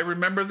section. I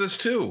remember this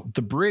too.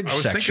 The bridge I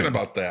was section. thinking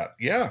about that.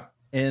 Yeah.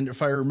 And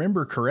if I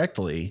remember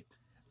correctly,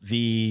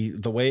 the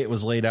way it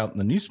was laid out in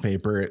the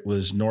newspaper, it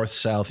was north,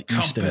 south,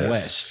 east, and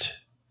west.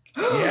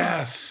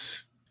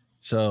 Yes.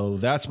 So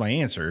that's my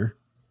answer.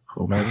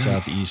 Oh, North,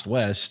 south, east,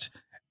 west.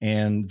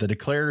 And the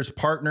declarer's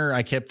partner,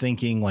 I kept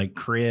thinking like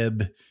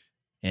Crib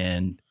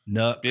and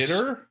Nux.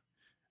 Bitter?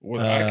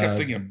 Well, I kept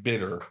thinking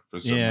bitter for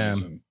some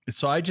reason.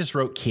 So I just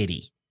wrote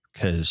Kitty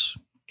because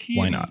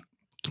why not?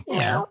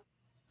 Yeah.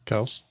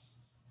 Kels?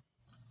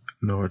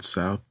 North,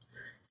 south,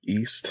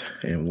 east,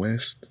 and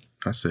west.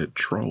 I said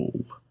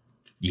troll.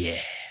 Yeah.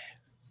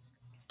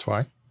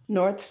 Twy?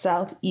 North,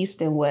 south,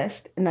 east, and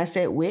west. And I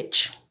said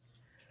witch.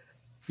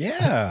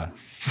 Yeah.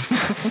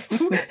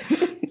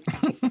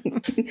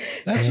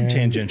 That's some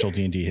tangential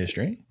D&D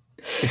history.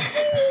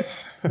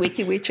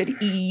 Wicked Witch of the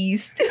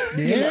East.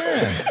 Yeah.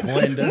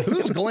 Glenda.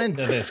 Who's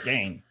Glenda this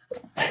game?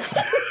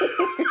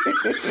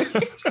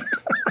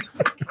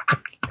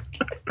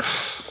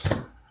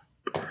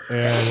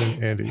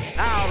 And Andy.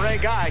 Now Ray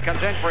Guy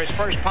comes in for his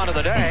first punt of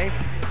the day.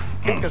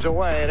 Kick is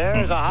away.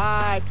 There's a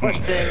high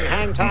twisting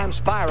hang time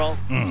spiral.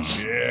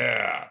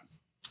 Yeah.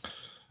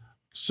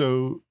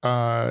 So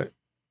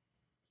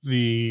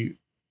the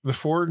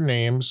 4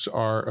 names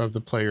of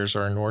the players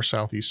are north,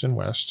 south, east, and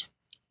west.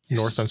 Yes.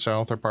 North and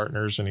south are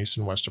partners, and east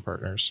and west are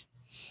partners.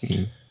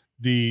 Mm-hmm.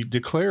 The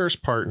declarer's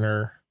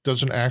partner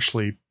doesn't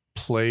actually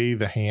play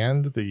the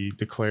hand. The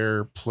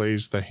declarer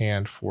plays the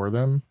hand for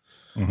them.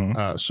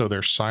 Mm-hmm. So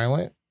they're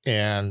silent,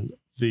 and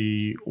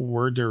the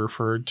word they're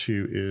referred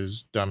to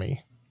is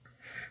dummy.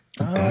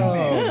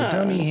 Oh, the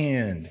dummy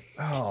hand.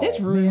 Oh, that's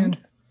rude.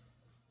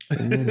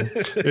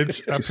 It's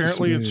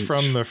apparently it's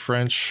from the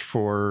French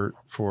for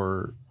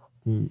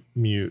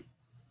mute.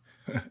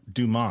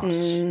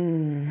 Dumas.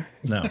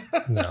 No.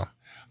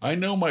 I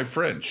know my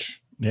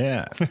French.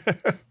 Yeah.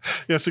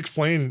 Yes,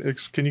 explain.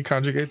 Can you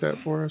conjugate that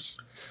for us?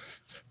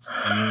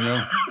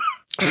 No.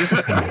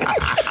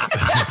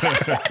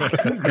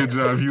 Good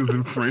job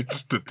using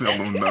French to tell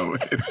them no.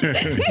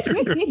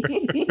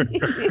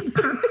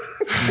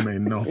 You may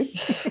know.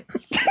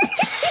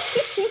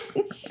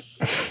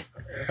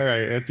 All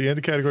right. At the end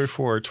of category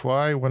 4,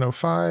 Twy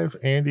 105,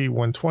 Andy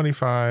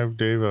 125,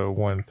 Devo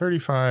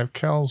 135,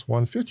 Kels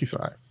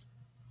 155.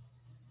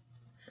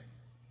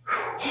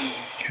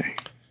 Okay.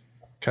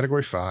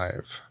 Category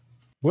 5.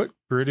 What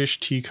British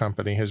tea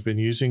company has been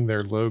using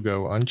their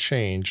logo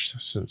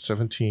unchanged since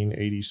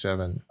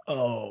 1787?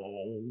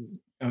 Oh,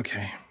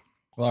 okay.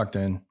 Locked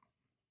in.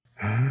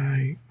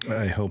 I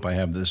hope I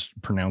have this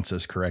pronounced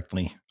this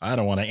correctly. I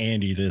don't want to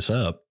Andy this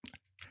up.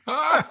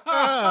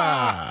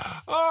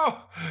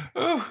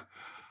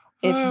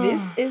 If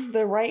this is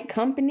the right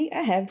company,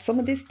 I have some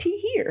of this tea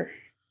here.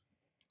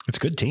 It's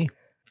good tea.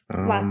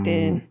 Locked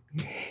in.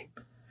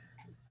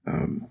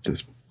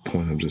 This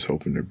point, I'm just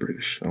hoping they're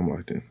British. I'm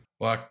locked in.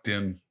 Locked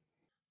in.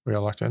 We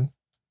all locked in?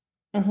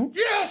 Mm-hmm.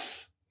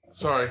 Yes.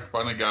 Sorry,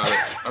 finally got it.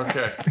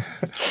 Okay.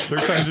 Third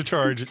time's a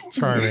charm,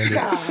 Andy.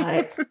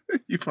 God.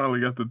 You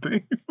finally got the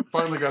thing.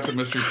 Finally got the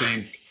mystery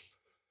theme.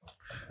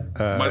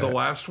 Am I the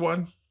last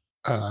one?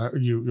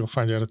 You'll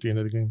find out at the end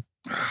of the game.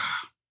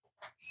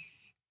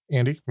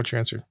 Andy, what's your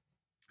answer?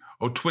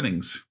 Oh,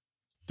 Twinnings.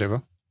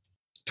 Devo?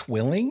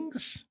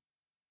 Twillings?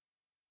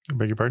 I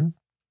beg your pardon?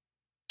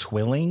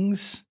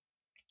 Twillings?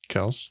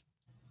 Kels?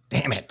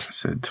 Damn it. I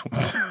said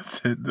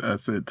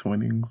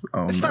Twinnings.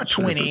 It's not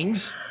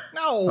Twinnings.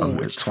 No,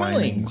 it's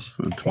Twillings.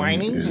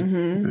 Twinings?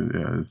 Mm-hmm.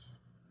 Yeah, it's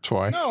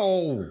Twy?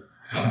 No.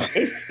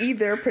 It's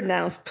either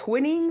pronounced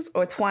Twinnings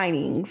or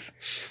Twinings.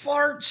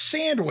 Fart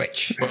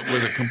sandwich. But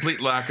with a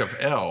complete lack of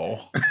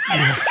L.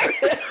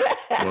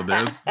 well,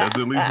 there's at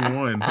least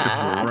one if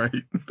we're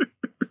right.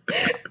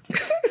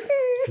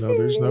 No,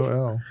 there's no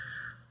L.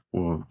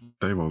 Well,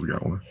 they both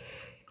got one.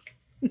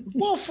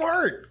 Well,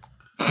 fart.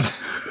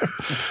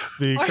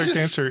 The correct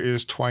answer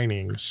is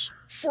Twinings.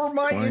 For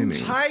my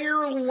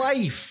entire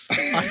life,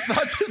 I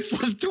thought this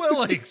was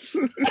Twillings.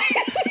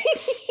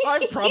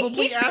 I've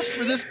probably asked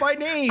for this by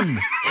name.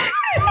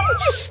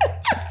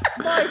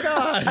 My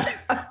God.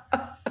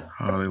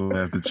 Oh, they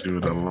laughed at you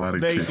in a lot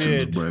of They kitchens,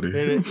 did. buddy.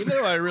 You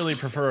know, I really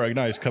prefer a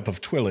nice cup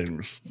of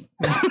Twillings.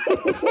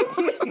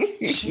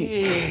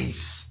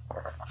 Jeez.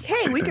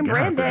 Hey, we can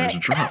brand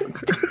that.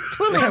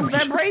 Twillings,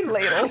 that brain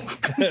ladle.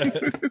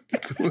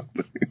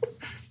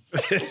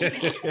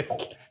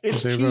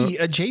 It's tea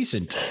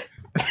adjacent.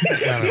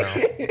 I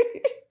don't know.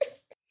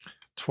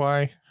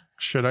 Twy,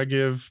 should I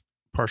give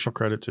partial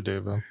credit to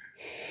Devo?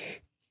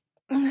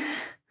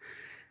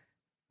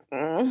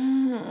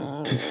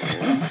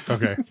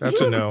 Okay, that's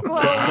a no.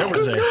 Well, he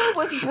knew it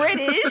was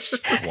British.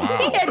 Wow.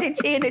 He had the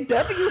T and the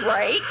W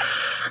right.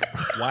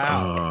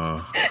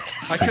 Wow.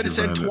 I could have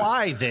said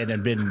Twy then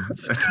and been,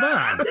 come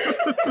on.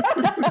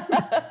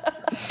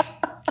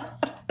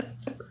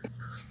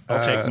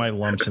 I'll take my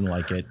lumps and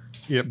like it.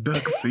 Yep.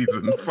 Duck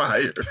season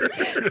fire.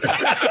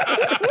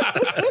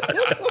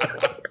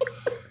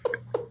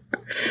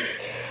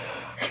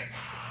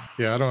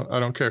 Yeah, I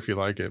don't care if you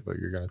like it, but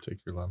you're gonna take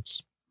your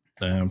lumps.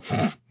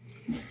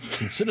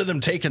 Consider them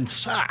taken,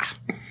 sir.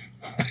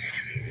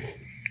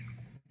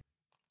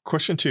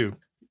 Question 2.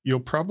 You'll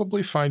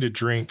probably find a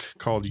drink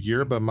called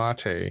yerba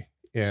mate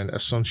in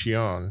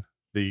Asuncion,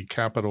 the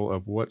capital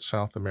of what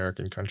South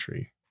American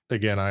country?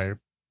 Again, I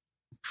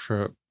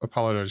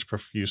apologize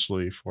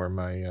profusely for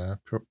my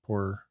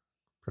poor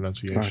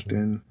pronunciation. Locked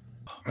in.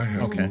 I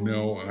have Okay.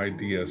 no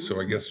idea.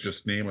 So I guess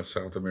just name a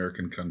South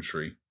American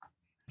country.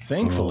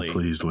 Thankfully. Oh,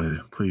 please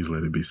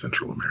let it be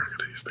Central America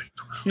these days.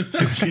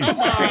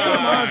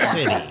 Panama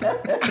City.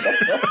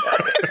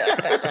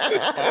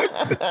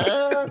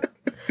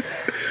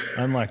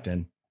 I'm locked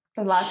in.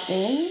 Locked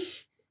in.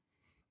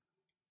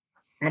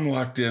 I'm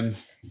locked in.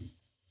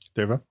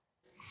 Deva,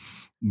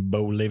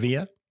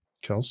 Bolivia.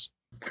 Kels,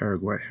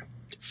 Paraguay.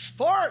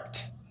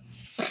 Fort.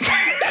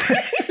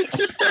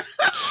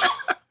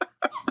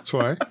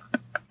 Twy,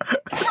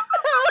 I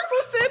also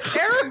said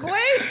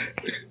Paraguay.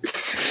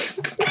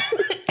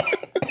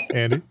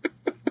 Andy.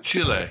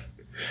 Chile.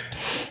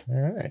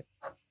 All right.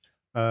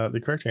 The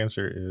correct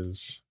answer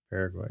is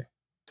Paraguay.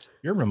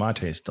 Yerba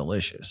mate is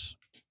delicious.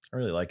 I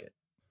really like it.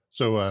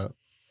 So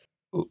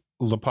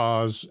La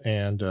Paz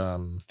and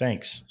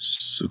Thanks.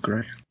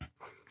 Sucre.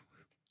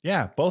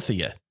 Yeah, both of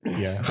you.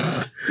 yeah.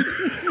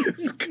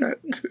 It's got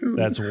to.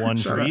 That's one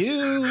Shout for out.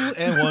 you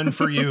and one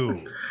for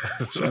you.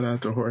 Shout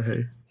out to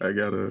Jorge. I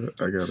got a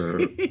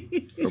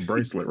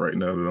bracelet right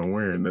now that I'm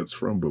wearing that's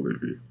from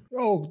Bolivia.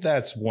 Oh,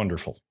 that's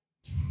wonderful.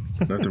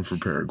 Nothing from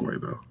Paraguay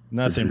though.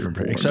 Nothing If from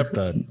you're except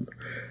the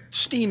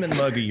steaming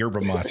mug of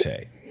yerba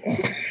mate.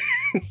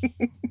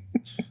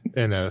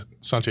 And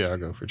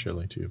Santiago for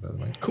Chile too, by the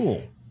way.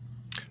 Cool.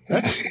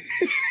 That's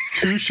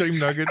 2 shame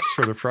nuggets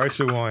for the price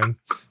of 1.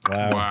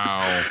 Wow.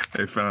 Wow.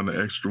 They found the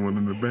extra one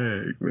in the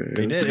bag, man.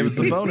 They did. It was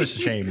the bonus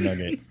shame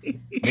nugget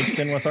mixed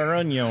in with our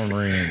onion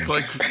rings. It's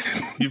like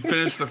you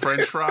finish the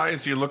French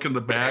fries, you look in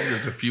the bag,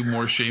 there's a few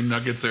more shame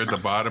nuggets there at the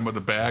bottom of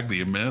the bag that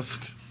you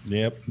missed.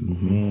 Yep.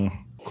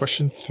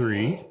 Question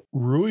 3.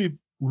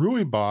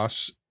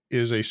 Rooibos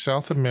is a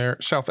South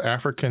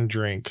African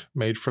drink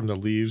made from the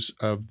leaves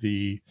of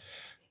the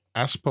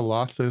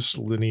Aspalathus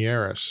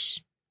linearis.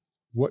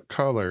 What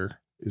color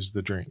is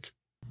the drink?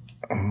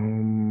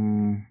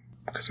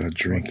 Because I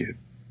drink it.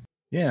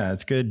 Yeah,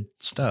 it's good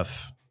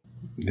stuff.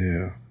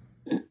 Yeah.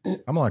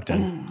 I'm locked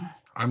in.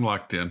 I'm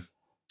locked in.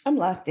 I'm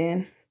locked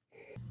in.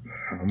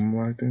 I'm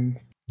locked in.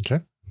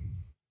 Okay.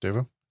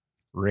 Devo,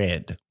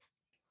 Red.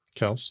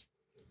 Kels,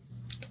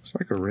 It's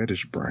like a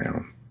reddish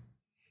brown.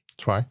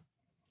 Twy,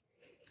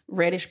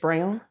 Reddish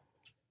brown.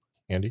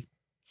 Andy.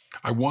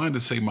 I wanted to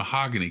say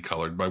mahogany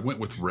colored, but I went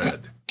with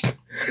red.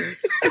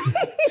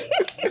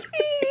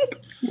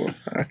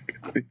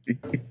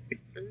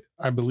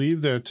 I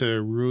believe that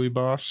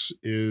rooibos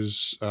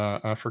is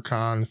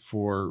Afrikaans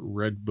for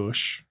red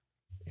bush,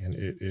 and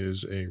it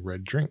is a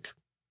red drink,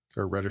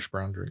 or reddish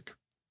brown drink.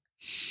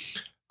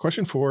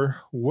 Question 4.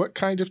 What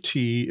kind of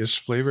tea is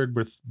flavored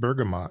with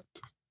bergamot?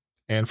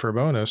 And for a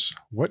bonus,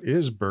 what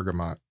is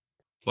bergamot?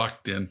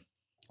 Locked in.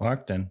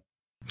 Locked in.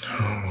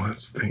 Oh,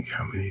 let's think.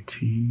 How many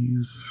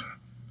teas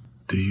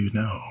do you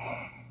know?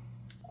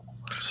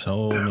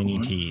 So That many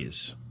one?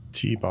 teas.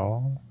 Tea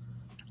ball.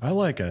 I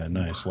like a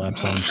nice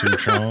lapsang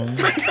souchong.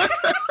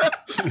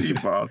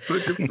 T-ball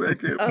took a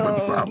second, Oh. but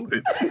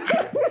solid.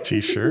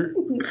 T-shirt.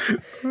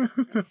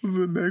 That was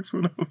the next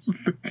one I was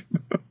thinking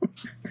of.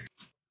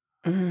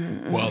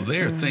 While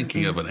they're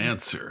thinking of an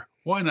answer,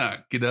 why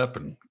not get up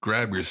and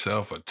grab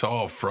yourself a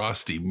tall,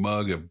 frosty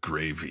mug of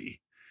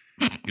gravy?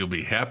 You'll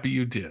be happy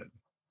you did.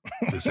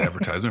 This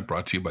advertisement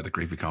brought to you by the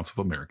Gravy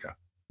Council of America.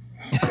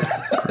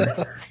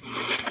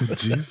 The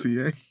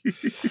GCA.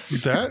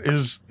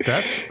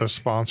 That's a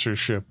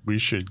sponsorship we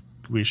should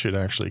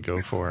actually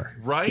go for.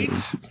 Right?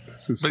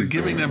 Been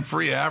giving them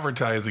free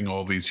advertising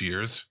all these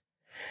years.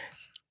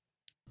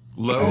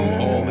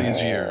 All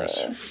these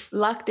years.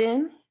 Locked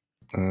in.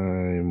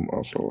 I'm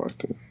also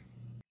locked in.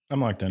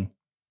 I'm locked in.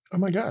 Oh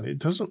my God, it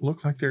doesn't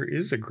look like there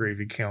is a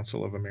Gravy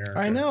Council of America.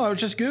 I know. I was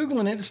just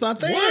Googling it. It's not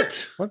there.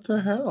 What? What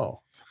the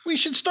hell? We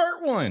should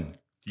start one.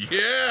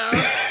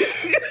 Yeah.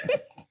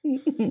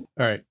 All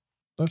right,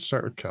 let's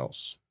start with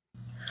Kels.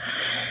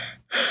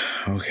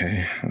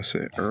 Okay, I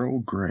said Earl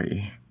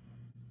Grey,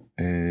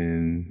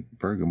 and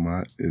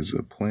bergamot is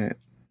a plant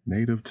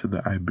native to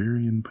the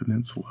Iberian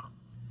Peninsula.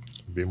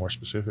 Be more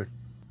specific.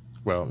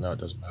 Well, no, it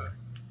doesn't matter.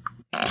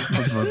 I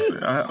was about to say,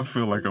 I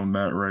feel like I'm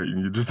not right,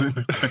 and you're just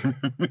entertaining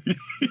me.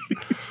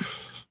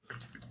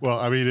 Well,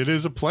 I mean, it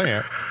is a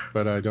plant,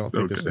 but I don't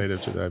think it's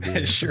native to that.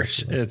 It's sure,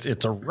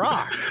 it's a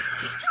rock.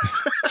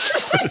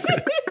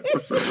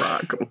 What's a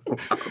rock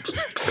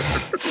lobster?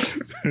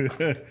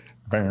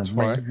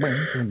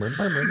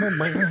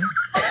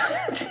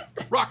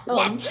 Rock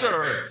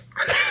lobster.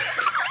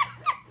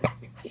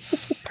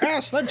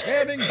 Pass the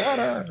tanning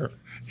butter.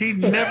 He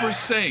never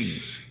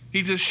sings.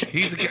 He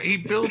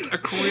built a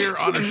career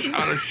on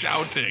a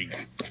shouting.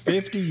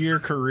 50-year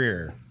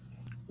career.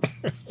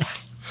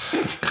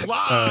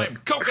 Lime,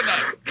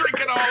 coconut, drink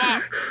it all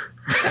up.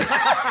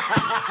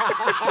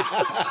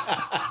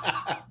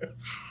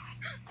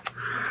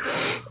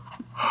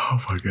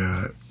 Oh my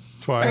God.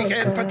 Twice.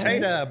 Bacon,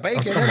 potato,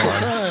 bacon in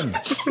the sun.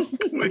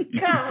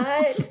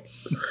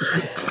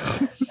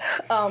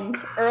 God.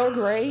 Earl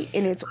Grey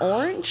and it's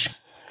orange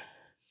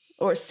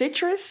or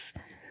citrus.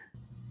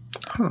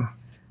 Huh.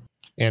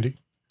 Andy?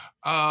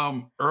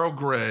 Earl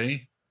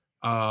Grey,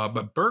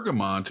 but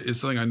Bergamot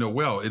is something I know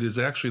well. It is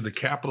actually the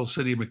capital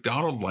city of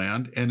McDonald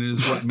Land, and it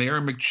is what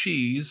Mayor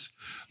McCheese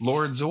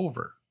lords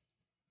over.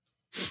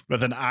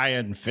 With an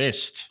iron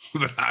fist.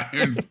 With an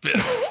iron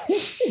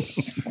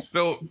fist.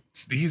 Though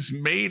he's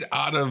made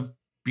out of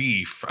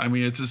beef. I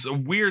mean, it's just a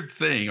weird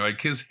thing. Like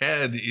his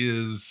head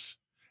is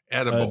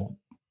edible.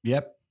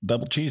 Yep.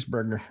 Double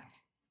cheeseburger.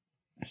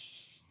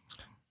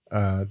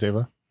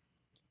 Deva?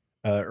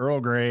 Earl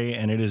Grey,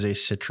 and it is a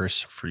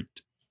citrus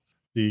fruit.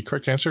 The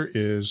correct answer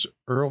is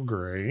Earl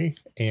Grey,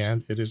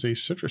 and it is a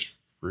citrus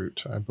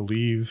fruit. I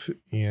believe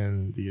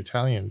in the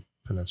Italian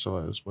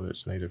peninsula is what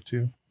it's native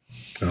to.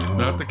 Oh.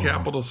 Not the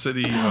capital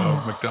city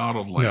of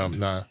McDonald Land.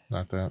 No,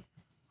 not that.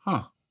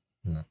 Huh.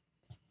 No.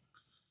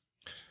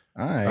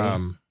 I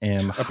am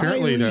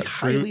Apparently that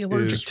highly fruit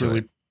allergic is to really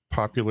it.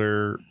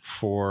 popular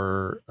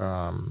for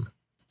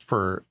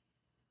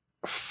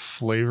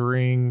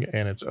flavoring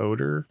and its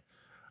odor,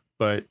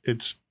 but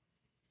it's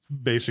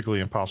basically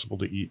impossible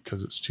to eat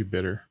because it's too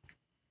bitter.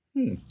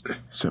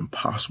 It's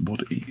impossible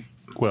to eat.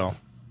 Well,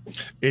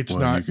 it's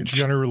Well, not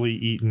generally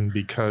eaten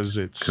because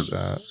it's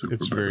super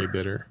very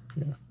bitter.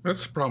 bitter. Yeah.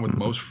 That's the problem with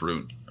most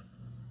fruit.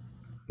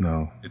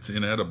 No, It's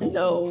inedible.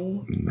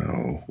 No.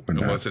 we're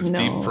not. Unless it's No.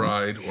 deep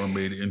fried or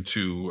made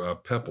into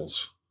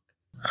pebbles.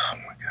 Oh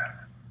my God.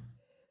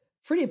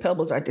 Fruity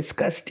Pebbles are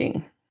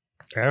disgusting.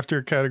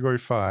 After category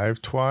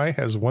 5, Twy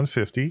has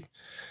 150,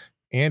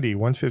 Andy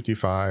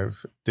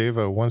 155,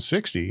 Deva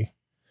 160,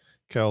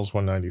 Kel's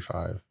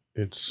 195.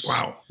 It's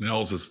Wow.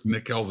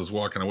 Nick Ells is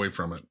walking away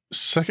from it.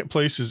 second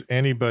place is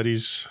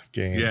anybody's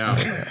game. Yeah.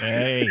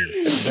 Hey,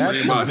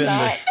 Pretty much.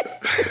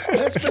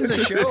 that's been the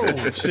show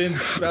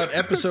since about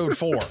episode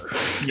 4.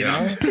 You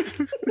know?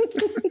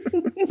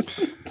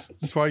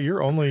 That's why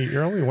you're only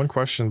one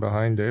question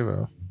behind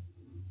Deva.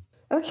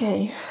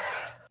 Okay.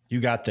 You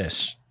got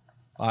this.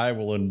 I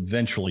will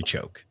eventually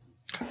choke.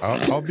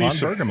 I'll be On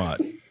Bergamot.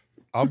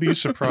 I'll be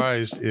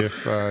surprised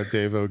if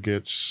Davo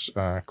gets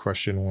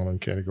question 1 on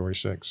category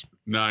 6.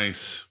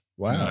 Nice.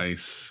 Wow.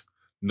 Nice.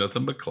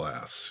 Nothing but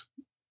class.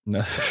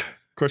 No.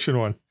 Question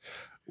 1.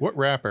 What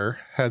rapper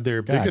had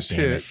their God biggest damn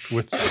hit it.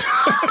 with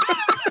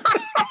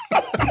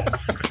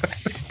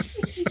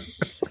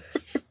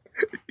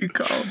You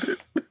called it.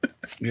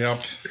 Yep.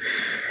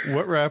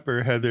 What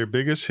rapper had their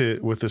biggest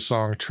hit with the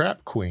song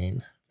Trap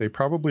Queen? They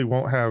probably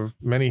won't have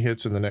many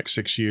hits in the next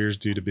 6 years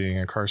due to being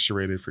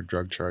incarcerated for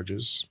drug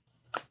charges.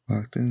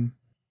 Locked in.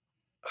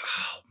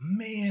 Oh,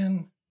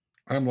 man.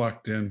 I'm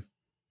locked in.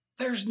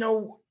 There's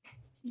no...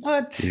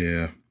 What?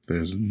 Yeah,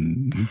 there's.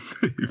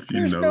 If you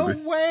There's know no this.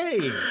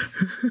 way.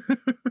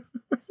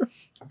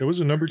 It was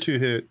a number 2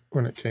 hit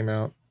when it came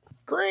out.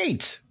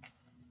 Great.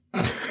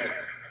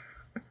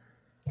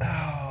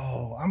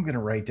 Oh, I'm going to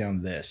write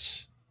down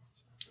this.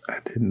 I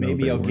didn't know.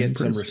 Maybe they I'll were get in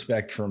some prison.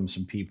 respect from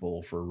some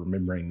people for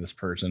remembering this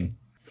person.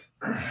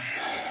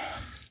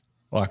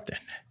 Locked in.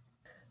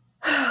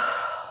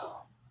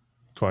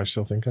 Twice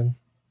still thinking?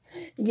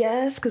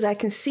 Yes, because I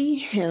can see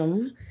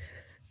him.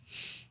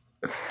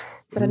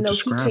 But I know he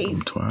Describe him,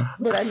 can't. Twy.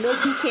 But I know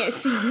he can't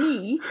see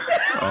me.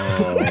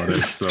 Oh,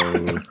 that's so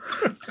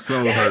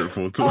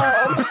hurtful.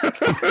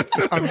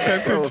 I'm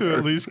tempted to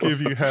at least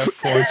give you half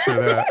points for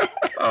that.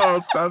 Oh,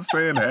 stop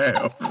saying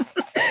half.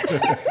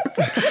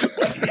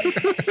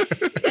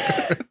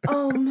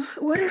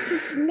 What is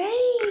his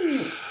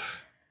name?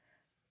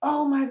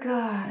 Oh my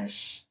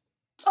gosh.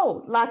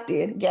 Oh, locked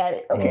in. Got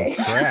it. Okay.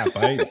 Well,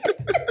 crap.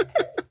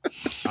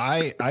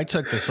 I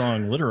took the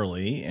song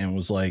literally and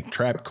was like,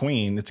 Trap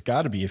Queen, it's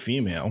got to be a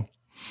female.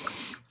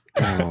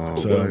 Oh,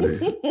 So,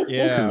 buddy.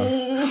 Yeah.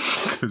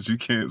 Because you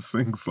can't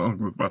sing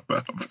songs about the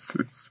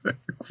opposite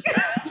sex.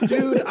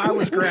 Dude, I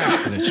was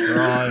grasping at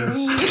straws.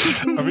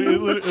 I mean,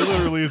 it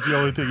literally is the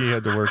only thing he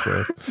had to work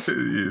with.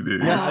 It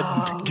is. Yeah,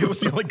 it was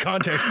the only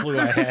context clue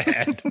I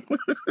had.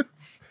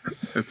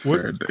 It's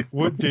fair day.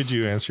 What did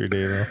you answer,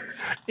 Davo?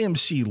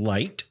 MC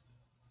Light.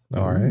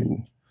 All right.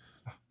 Ooh,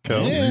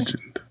 Kels? Yeah.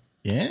 legend.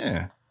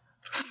 Yeah.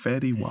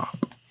 Fetty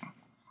Wap.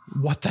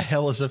 What the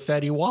hell is a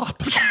Fetty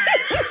Wap?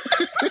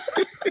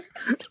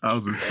 I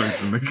was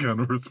expecting that kind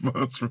of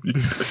response from you.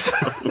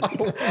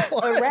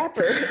 A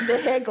rapper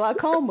that had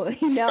glaucoma.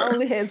 He now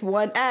only has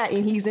one eye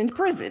and he's in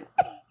prison.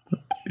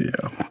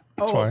 Yeah.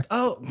 Oh,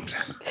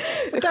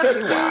 that's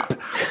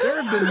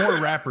there have been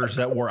more rappers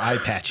that wore eye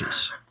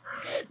patches.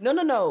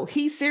 No.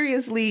 He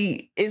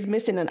seriously is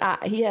missing an eye.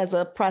 He has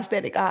a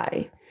prosthetic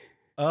eye.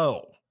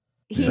 Oh.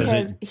 He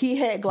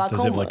had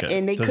glaucoma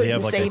and they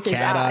couldn't save his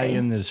eye.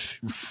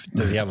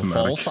 Does he have a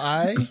false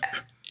eye?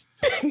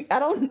 I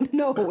don't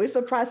know. It's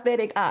a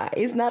prosthetic eye.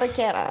 It's not a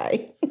cat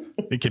eye.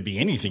 It could be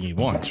anything he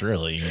wants,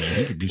 really. I mean,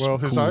 he could do Well,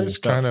 some his cool eyes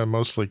stuff. kind of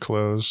mostly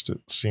closed, it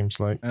seems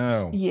like.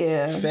 Oh.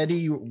 Yeah.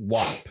 Fetty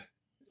Wap.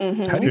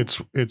 Mm-hmm.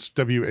 It's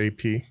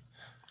WAP.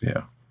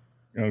 Yeah.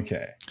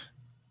 Okay.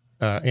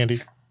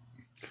 Andy?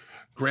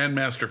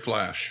 Grandmaster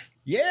Flash.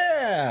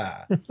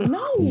 Yeah.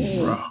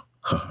 No.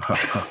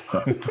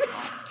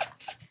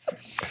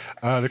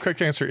 The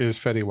correct answer is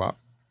Fetty Wap.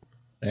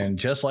 And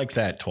just like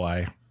that,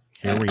 Twy,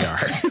 here we are.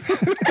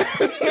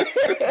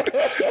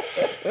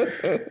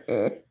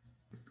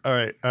 All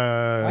right.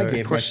 I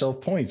gave myself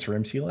points for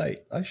MC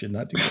Light. I should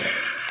not do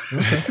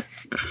that.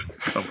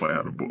 Couple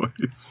out of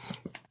boys.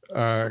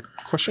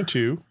 Question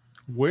 2.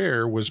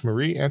 Where was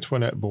Marie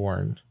Antoinette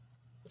born?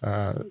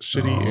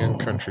 City and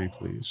country,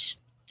 please.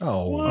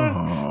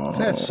 Oh,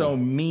 that's so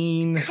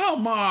mean.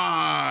 Come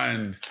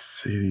on.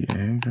 City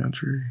and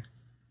country.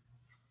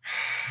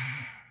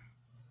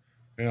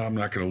 I'm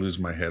not going to lose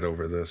my head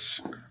over this.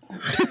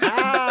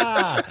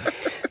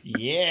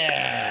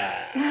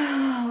 Yeah.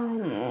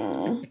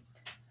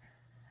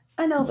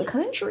 I know the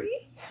country.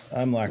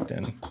 I'm locked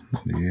in.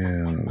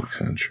 Yeah, the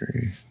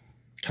country.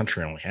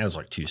 Country only has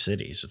like 2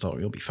 cities. It's all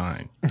you'll be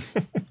fine.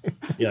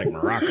 You like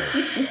Morocco.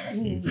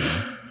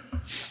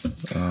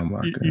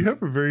 You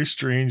have a very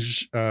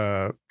strange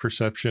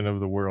perception of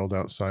the world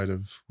outside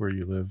of where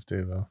you live,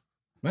 Devo.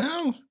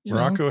 Well,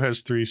 Morocco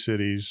has 3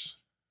 cities.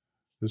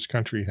 This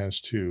country has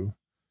 2.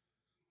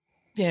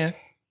 Yeah.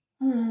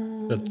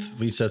 But at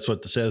least that's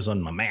what it says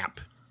on my map.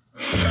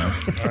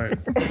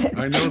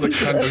 I know the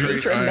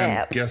country. I am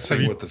map.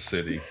 guessing with the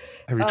city.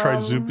 Have you tried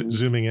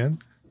zooming in?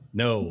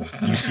 No,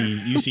 you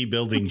see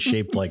buildings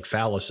shaped like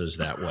phalluses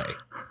that way.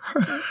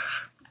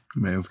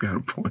 Man's got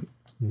a point.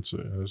 That's a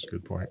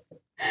good point.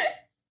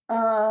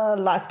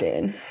 Locked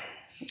in.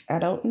 I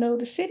don't know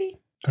the city.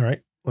 All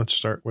right. Let's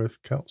start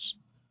with Kels.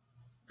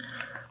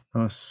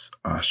 Us,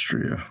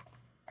 Austria.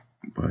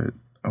 But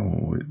I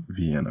went with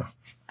Vienna.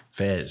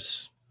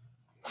 Fez.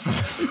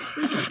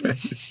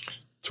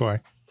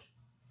 Twy.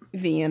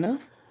 Vienna.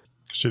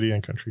 City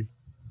and country.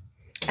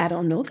 I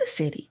don't know the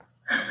city.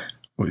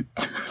 Wait.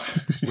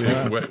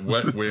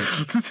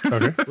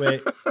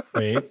 Wait.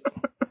 Okay.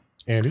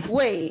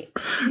 Wait.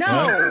 No.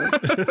 Andy.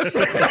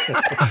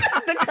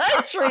 The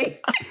country.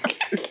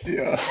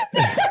 Yeah.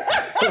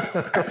 I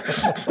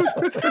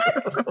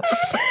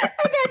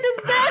got this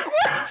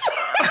backwards.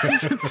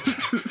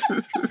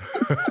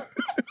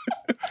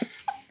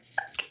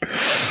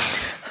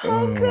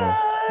 Oh, God.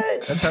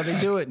 That's how they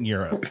do it in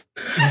Europe.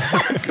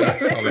 That's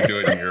how they do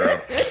it in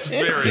Europe. It's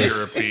very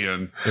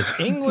European. It's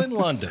England,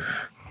 London.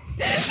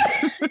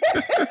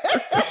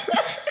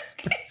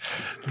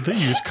 They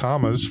use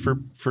commas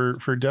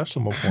for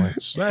decimal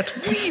points. That's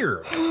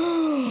weird.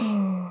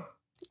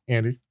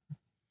 Andy.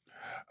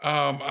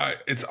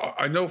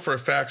 I know for a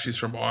fact she's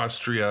from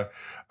Austria.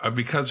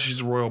 Because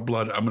she's royal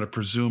blood, I'm going to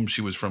presume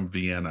she was from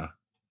Vienna.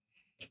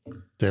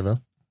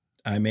 Devo.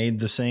 I made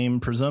the same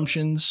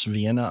presumptions.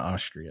 Vienna,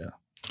 Austria.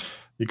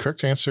 The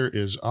correct answer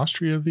is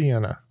Austria,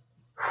 Vienna.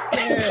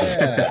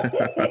 Yeah.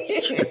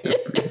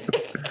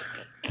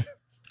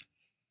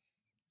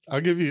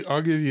 I'll give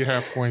you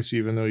half points,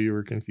 even though you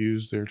were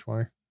confused there,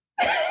 Twy.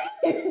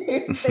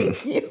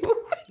 Thank you.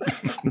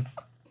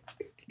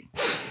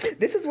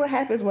 This is what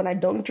happens when I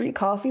don't drink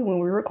coffee when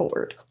we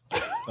record.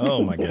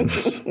 Oh my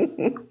goodness.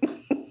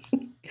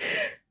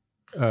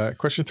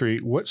 Question 3.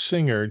 What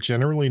singer,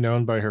 generally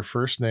known by her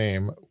first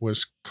name,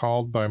 was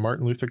called by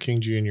Martin Luther King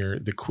Jr.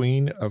 the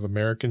Queen of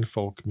American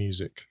folk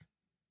music?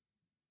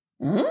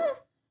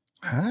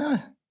 Huh?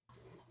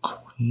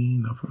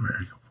 Queen of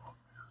American folk.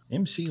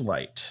 MC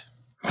Light.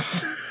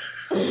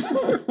 Sade.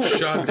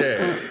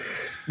 Sade.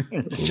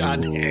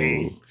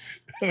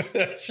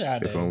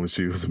 If only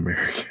she was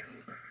American.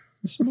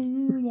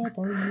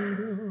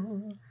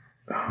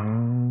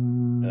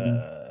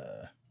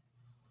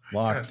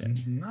 Locked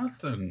in.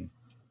 Nothing.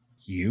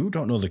 You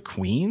don't know the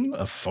queen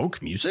of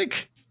folk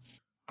music?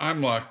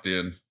 I'm locked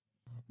in.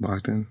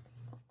 Locked in?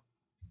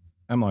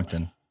 I'm locked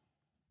in.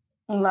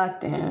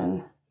 Locked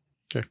in.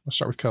 Okay, let's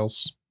start with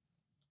Kels.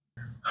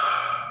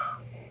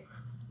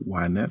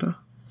 Wynetta?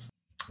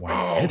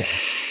 Wow.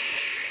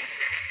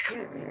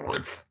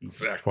 That's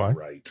exactly Why?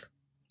 right.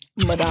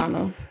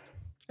 Madonna.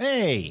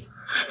 Hey,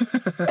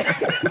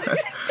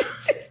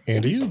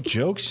 Andy. you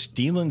joke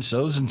stealing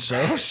so's and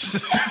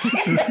so's?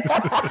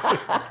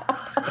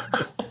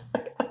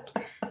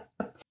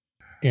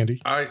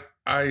 Andy. I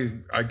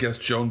guess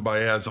Joan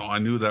Baez. I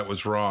knew that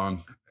was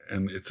wrong,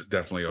 and it's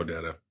definitely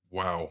Odetta.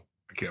 Wow,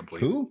 I can't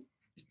believe. Who?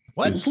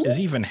 What is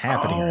even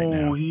happening right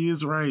now? Oh, he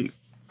is right.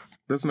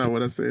 That's not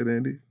what I said,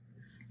 Andy.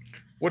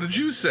 What did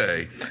you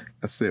say?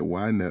 I said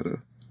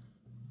Wynetta.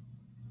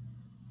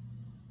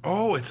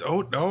 Oh, it's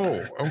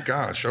oh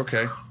gosh.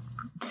 Okay.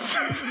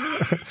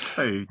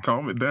 Hey,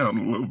 calm it down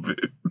a little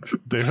bit.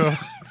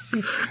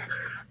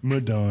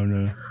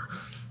 Madonna.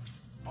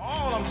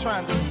 All I'm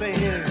trying to say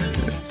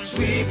is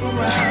sweep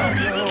around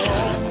your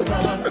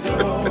front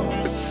door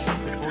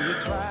before you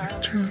try.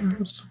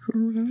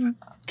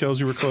 Kels,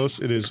 you were close.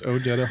 It is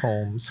Odetta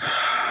Holmes.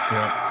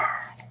 Yep.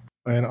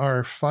 And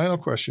our final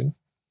question.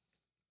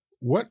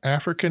 What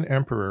African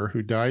emperor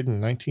who died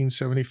in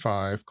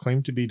 1975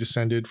 claimed to be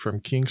descended from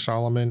King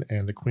Solomon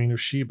and the Queen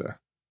of Sheba?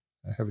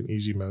 I have an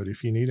easy mode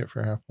if you need it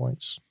for half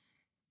points.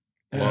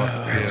 What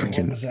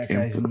was that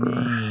guy's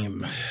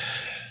name?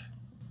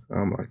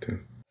 I'm locked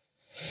in.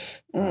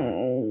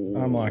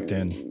 I'm locked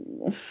in.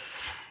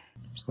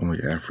 It's the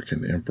only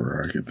African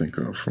emperor I could think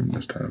of from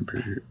this time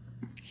period.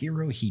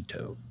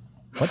 Hirohito.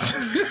 What?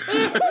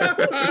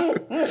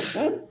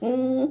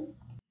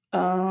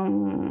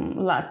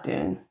 Locked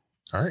in.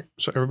 All right.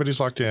 So everybody's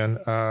locked in.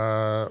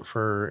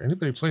 For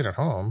anybody playing at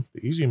home,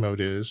 the easy mode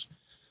is,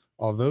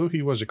 although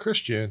he was a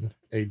Christian,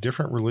 a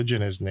different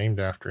religion is named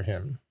after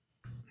him.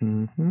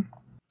 Mm-hmm.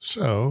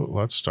 So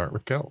let's start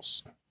with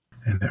Kels.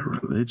 And that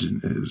religion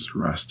is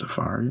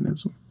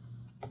Rastafarianism.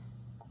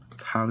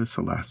 It's Haile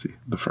Selassie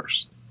the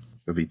First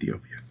of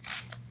Ethiopia.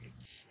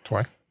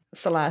 Twy,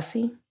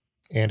 Selassie.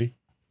 Andy,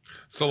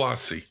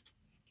 Selassie.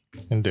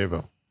 and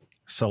Devo.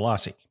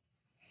 Selassie.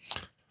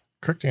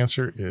 Correct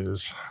answer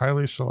is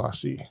Haile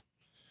Selassie.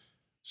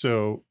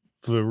 So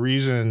the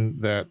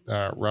reason that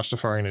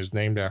Rastafarian is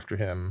named after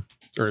him,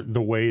 or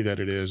the way that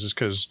it is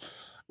because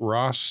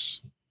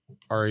Ras,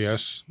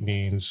 R-E-S,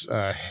 means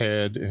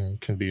head and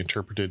can be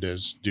interpreted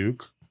as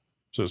Duke.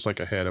 So it's like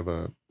a head of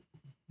a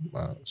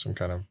some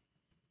kind of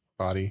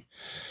body.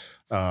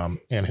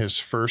 And his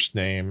first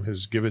name,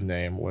 his given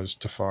name, was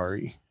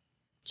Tafari.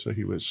 So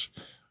he was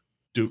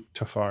Duke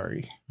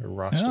Tafari or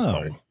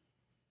Rastafari. Oh,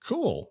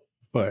 cool.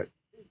 But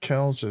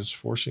Kels is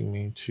forcing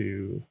me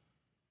to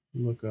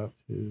look up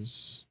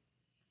his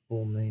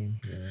full name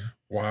here.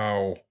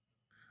 Wow.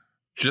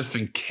 Just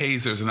in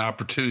case there's an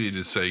opportunity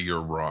to say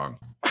you're wrong.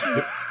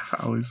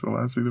 Haile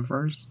Selassie the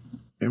First?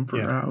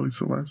 Emperor Haile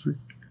Selassie?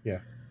 Yeah.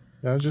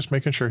 I was just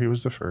making sure he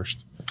was the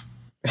first.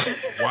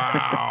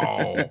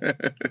 Wow.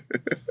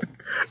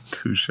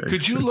 Touche.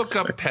 Could you look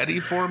up petty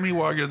for me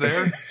while you're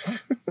there?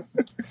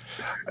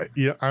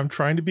 Yeah, I'm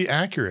trying to be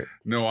accurate.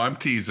 No, I'm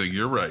teasing.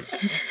 You're right.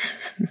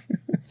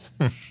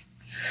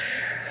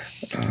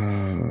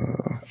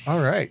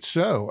 All right.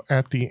 So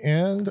at the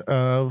end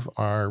of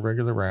our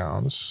regular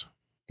rounds,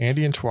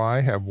 Andy and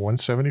Twy have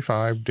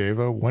 175,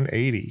 Devo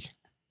 180,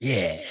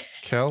 Yeah.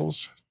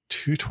 Kels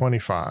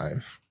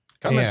 225.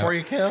 Coming Yeah. for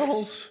you,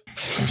 Kells.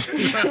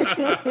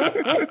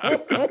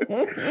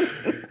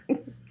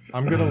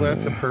 I'm going to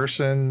let the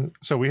person.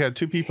 So we had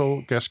two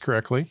people guess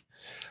correctly.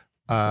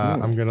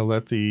 I'm going to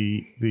let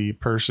the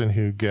person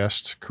who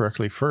guessed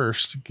correctly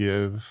first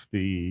give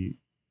the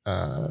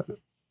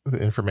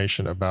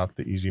information about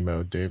the easy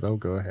mode. Devo,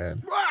 go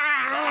ahead.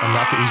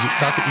 Not the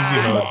easy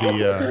mode,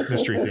 the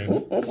mystery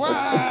theme.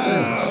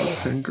 Wow.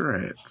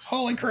 Congrats.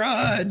 Holy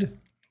crud.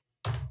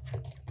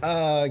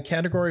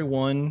 Category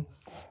 1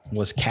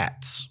 was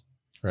cats.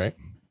 Right.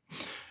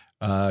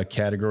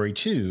 Category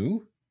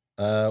 2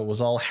 was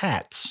all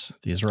hats.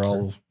 These are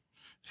all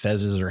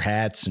fezzes or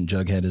hats, and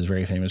Jughead is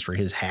very famous for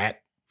his hat.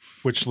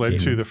 Which led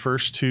to the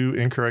first two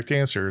incorrect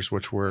answers,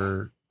 which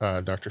were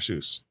Dr.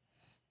 Seuss.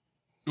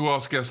 Who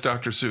else guessed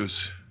Dr.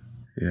 Seuss?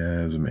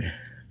 Yeah, it's me.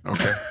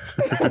 Okay.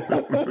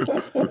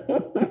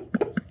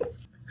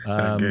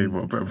 I gave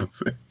up ever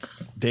since.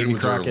 Davy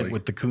was Crockett early.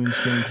 with the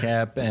coonskin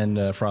cap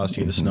and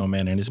Frosty the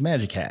Snowman and his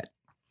magic hat.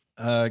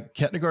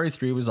 Category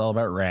 3 was all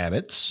about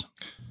rabbits.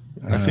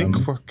 I think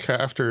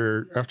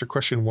after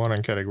question 1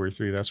 on category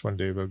 3, that's when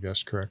Devo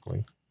guessed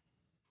correctly.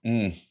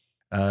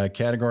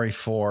 Category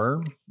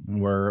 4,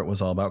 where it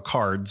was all about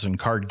cards and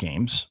card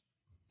games.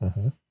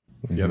 Mm-hmm.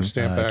 Yeah, the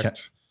Stamp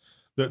Act.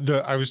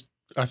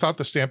 I thought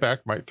the Stamp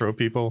Act might throw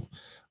people.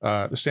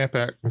 The Stamp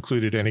Act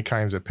included any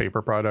kinds of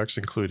paper products,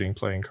 including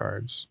playing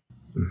cards.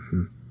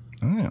 Mm-hmm.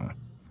 Oh.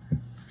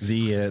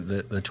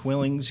 The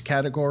Twillings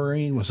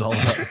category was all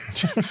about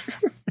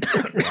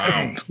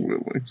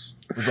Twillings.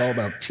 was all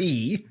about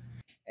tea,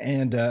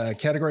 and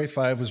category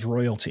 5 was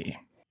royalty,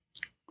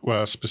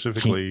 Well,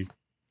 specifically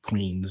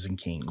queens and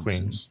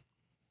kings,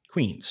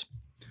 queens.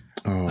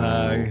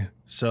 Oh,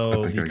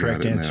 So I think the I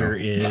correct got it answer now.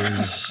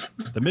 is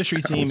the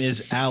mystery theme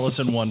is Alice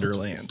in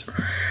Wonderland.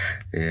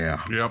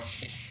 yeah. Yep.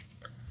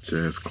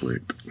 Just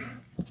clicked.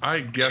 I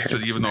guessed it,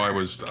 Cat's even though I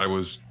was,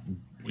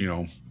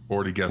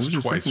 already guessed What was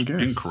your twice second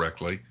guess?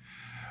 incorrectly.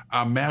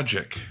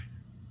 Magic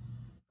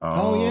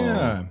Oh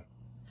yeah.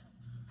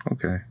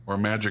 Okay. or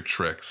magic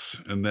tricks,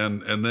 and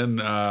then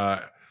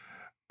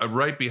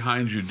right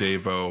behind you,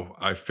 Davo,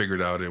 I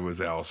figured out it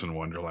was Alice in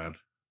Wonderland.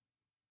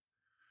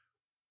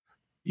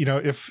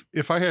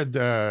 If I had,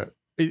 it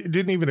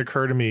didn't even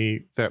occur to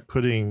me that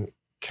putting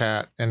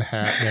cat and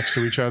hat next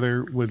to each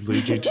other would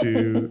lead you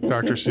to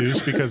Dr.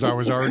 Seuss, because I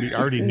was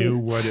already knew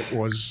what it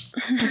was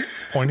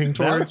pointing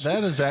towards.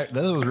 That was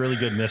really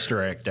good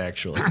misdirect,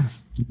 actually.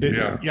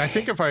 Yeah, I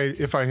think if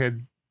I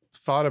had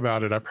thought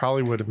about it, I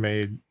probably would have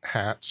made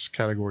hats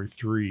category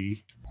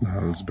 3.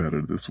 No, it's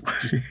better this way.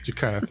 Just to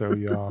kind of throw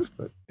you off.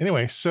 But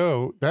anyway,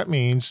 so that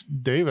means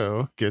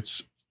Davo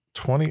gets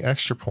 20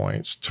 extra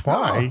points.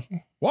 Twy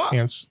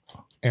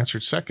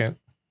answered second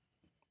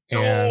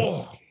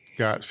and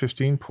got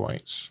 15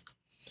 points,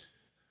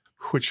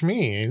 which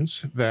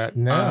means that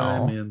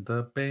now I'm in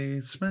the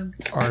basement.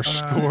 our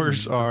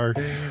scores are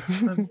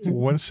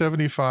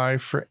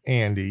 175 for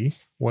Andy,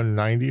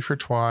 190 for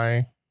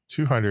Twy,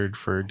 200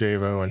 for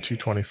Davo, and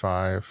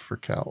 225 for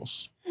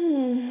Kels.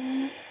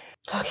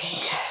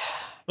 Okay.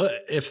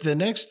 But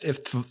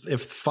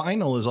if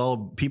final is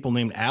all people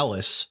named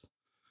Alice,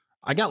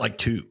 I got like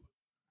 2.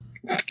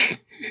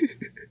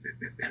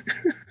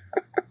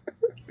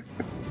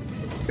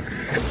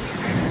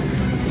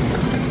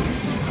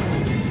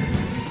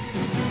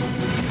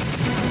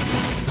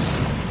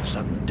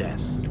 Sudden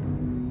death.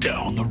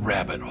 Down the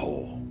rabbit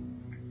hole.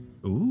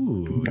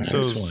 Ooh, So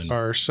nice one.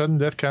 our sudden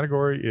death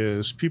category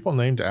is people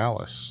named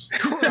Alice.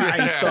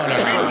 Christ on a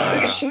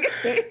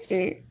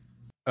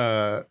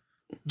crutch.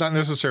 Not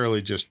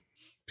necessarily just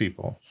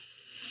people,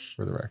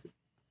 for the record.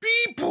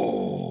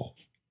 People.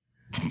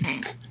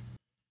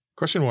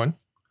 Question 1.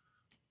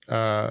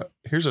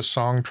 Here's a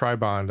song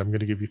tri-bond. I'm going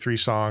to give you 3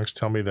 songs.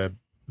 Tell me the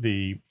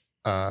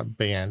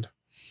band.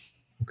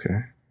 Okay.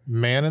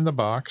 Man in the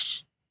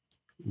Box,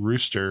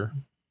 Rooster,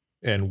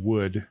 and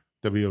Wood,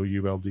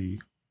 WOULD.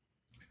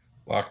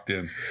 Locked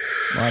in.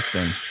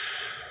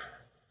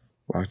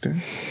 Locked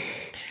in?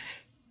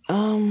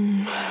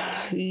 I'm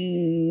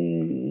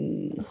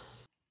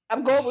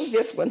going with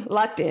this one.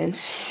 Locked in.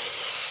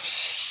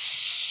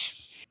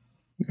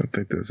 I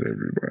think that's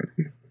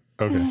everybody.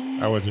 Okay.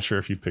 I wasn't sure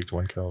if you picked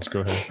one, Kels.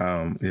 Go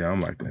ahead. Yeah,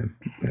 I'm locked in.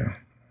 Yeah.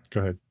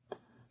 Go ahead.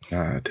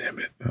 Ah, damn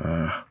it.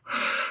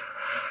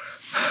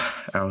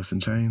 Alice in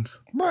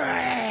Chains.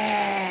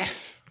 Yeah.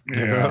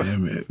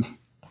 Damn it.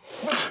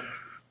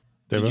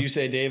 Did Davo? you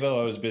say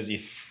Davo? I was busy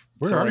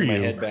Where are throwing my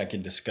you? head back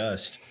in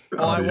disgust.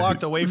 Well, I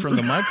walked away from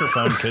the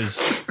microphone because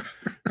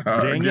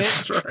dang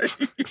it.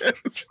 Right.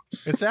 Yes.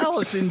 It's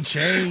Alice in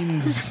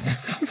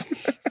Chains.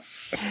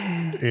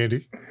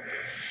 Andy?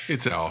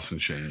 It's Alice in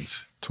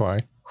Chains.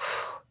 Twy?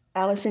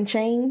 Alice in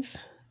Chains.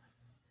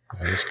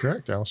 That is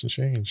correct. Alice in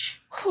Chains.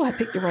 Oh, I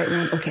picked the right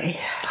one. Okay.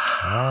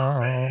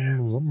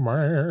 I'm the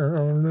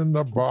man in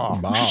the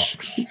box.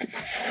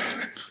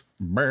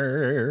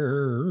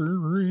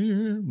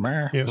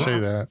 Can't say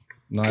that.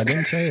 No, I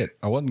didn't say it.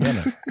 I wasn't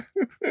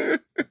gonna.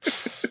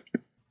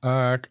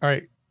 All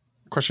right.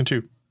 Question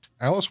 2.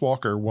 Alice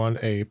Walker won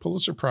a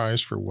Pulitzer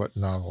Prize for what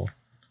novel?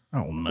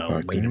 Oh no!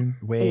 Locked in?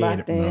 Wait.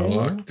 Locked in. No.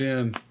 Locked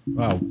in.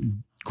 Oh,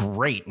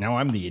 great! Now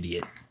I'm the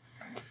idiot.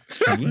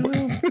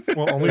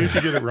 Well, only if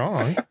you get it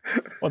wrong.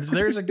 Well,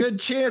 there's a good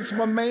chance,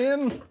 my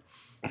man.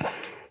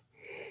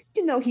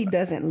 You know he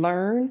doesn't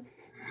learn.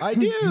 I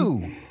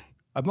do.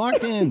 I'm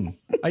locked in.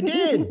 I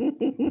did.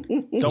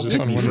 Don't this pick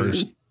on me one of your-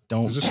 first.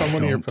 Don't. Is this on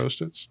one of your don't.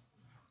 Post-its?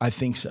 I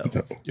think so.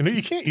 You know,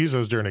 you can't use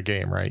those during a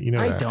game, right? You know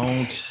I that.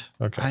 don't.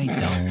 Okay. I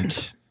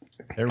don't.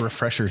 They're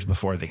refreshers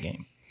before the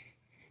game.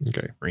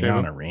 Okay.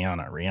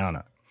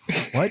 Rihanna.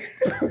 What? Is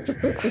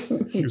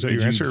that Did your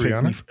you answer, pick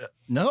Rihanna? me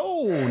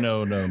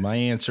No. My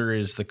answer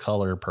is the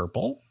color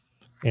purple.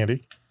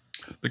 Andy?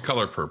 The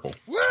color purple.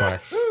 Twy.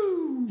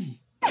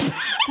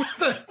 What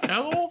the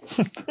hell?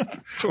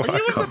 Are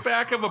you in the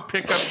back of a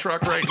pickup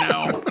truck right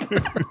now?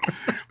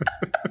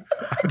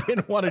 I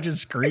didn't want to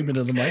just scream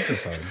into the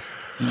microphone.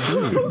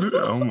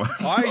 Oh my.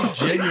 I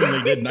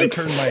genuinely didn't. I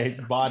turned my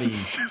body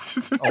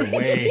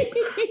away.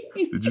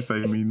 Did you say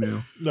me,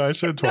 Neil? No, I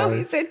said No, Twy.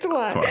 he said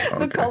twice. Twy, The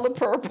okay. color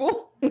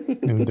purple.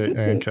 And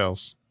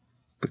Kels.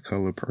 The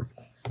color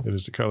purple. It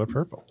is the color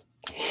purple.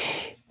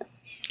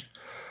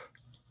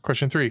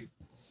 Question 3.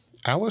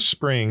 Alice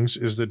Springs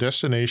is the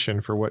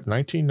destination for what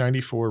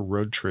 1994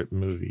 road trip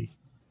movie?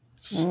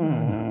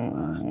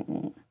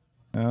 All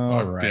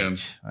Locked in.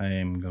 right. I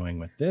am going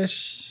with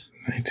this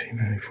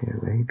 1994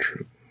 road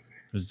trip.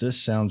 because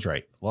this sounds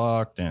right.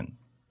 Locked in.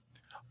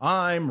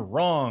 I'm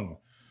wrong.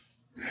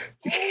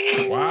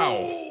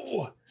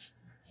 Wow.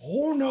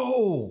 Oh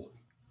no.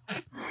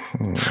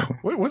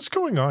 What's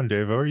going on,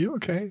 Davo? Are you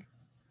okay?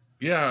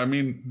 Yeah, I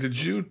mean, did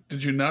you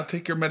not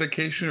take your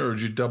medication or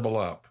did you double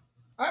up?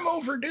 I'm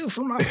overdue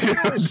for my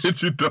pills.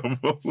 Did you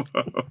double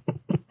up?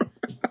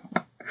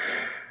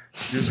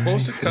 You're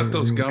supposed to cut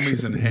those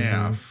gummies in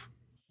half.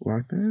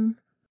 Locked in?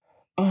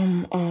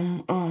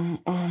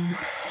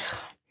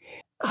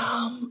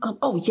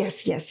 Oh,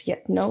 yes.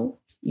 No,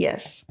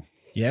 yes.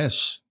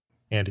 Yes.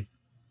 Andy?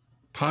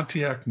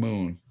 Pontiac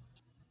Moon.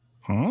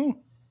 Huh?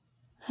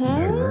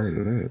 Never heard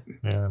of that.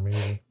 Yeah, I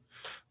mean,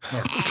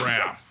 Oh,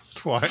 crap.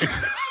 Twy.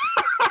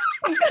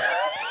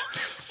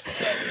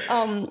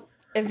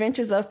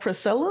 Adventures of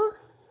Priscilla.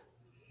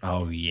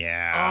 Oh,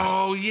 yeah.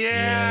 Oh,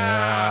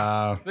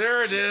 yeah.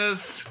 There it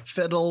is.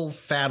 Fiddle,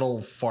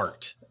 faddle,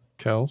 fart.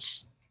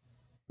 Kels?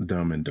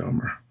 Dumb and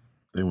Dumber.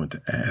 They went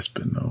to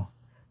Aspen, though.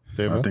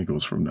 Dave? I think it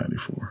was from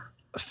 94.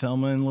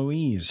 Thelma and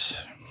Louise.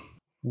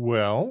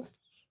 Well,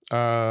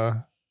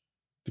 the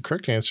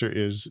correct answer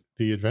is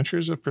The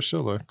Adventures of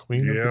Priscilla,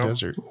 Queen of the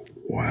Desert.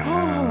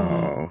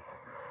 Wow.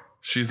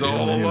 She's Still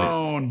all in it.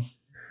 alone.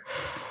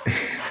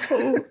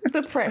 Oh,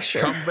 the pressure.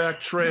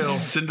 Comeback trail,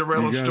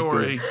 Cinderella You got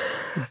story. this.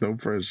 There's no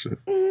pressure.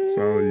 It's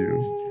all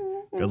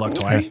you. Good luck,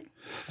 Twy.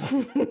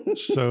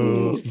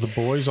 So the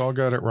boys all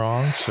got it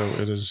wrong, so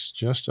it is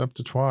just up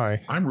to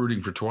Twy. I'm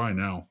rooting for Twy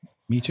now.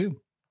 Me too.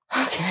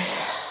 Okay.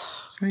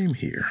 Same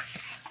here.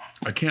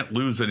 I can't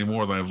lose any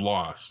more than I've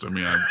lost. I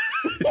mean,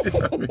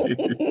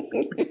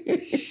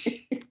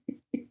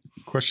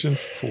 Question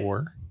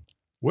 4.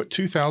 What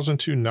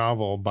 2002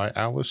 novel by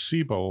Alice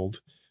Sebold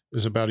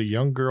is about a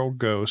young girl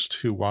ghost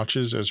who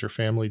watches as her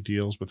family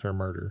deals with her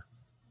murder?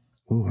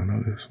 Oh, I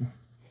know this one.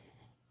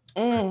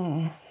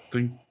 I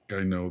think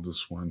I know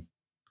this one.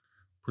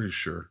 Pretty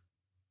sure.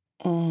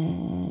 I'm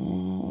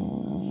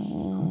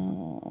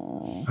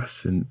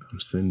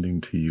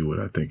sending to you what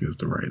I think is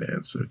the right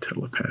answer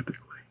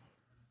telepathically.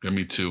 Yeah,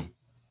 me too.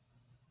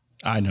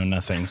 I know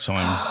nothing, so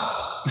I'm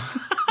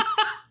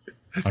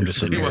just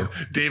sitting here.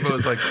 Dave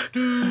was like,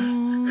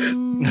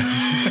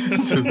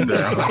 Just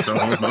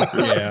downtown.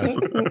 Yeah.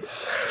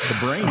 The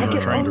brain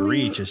you're trying to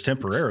reach is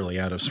temporarily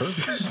out of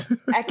service.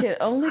 I can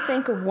only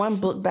think of one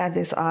book by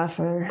this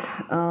author.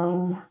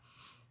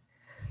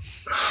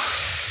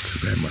 Too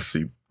bad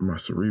my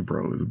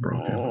cerebro is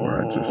broken.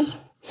 Or I just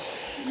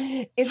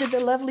Is it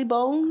The Lovely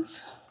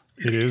Bones?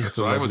 It is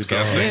the I was Lovely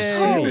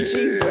guessing. Oh,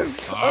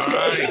 Jesus. All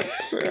right.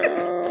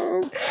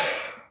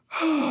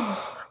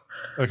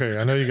 Okay,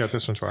 I know you got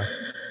this one, Twy.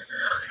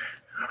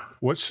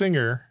 What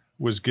singer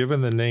was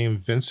given the name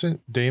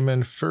Vincent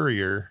Damon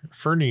Furnier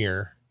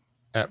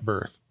at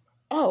birth?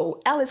 Oh,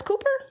 Alice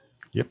Cooper?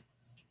 Yep.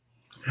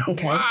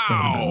 Okay. that would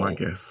have been Wow. my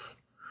guess.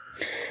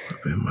 Would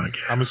have been my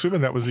guess. I'm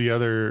assuming that was the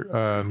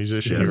other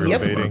musician you were Yep.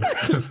 debating.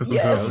 That's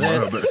Yes. my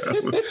other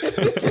Alice.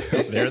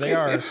 There they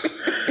are.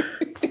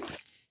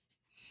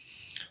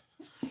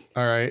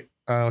 All right.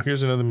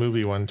 Here's another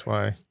movie one,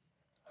 Twy.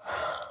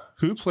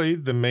 Who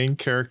played the main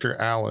character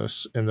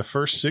Alice in the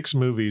first 6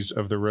 movies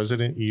of the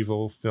Resident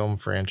Evil film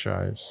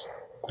franchise?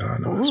 I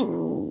know this one.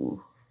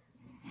 Ooh.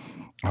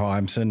 Oh,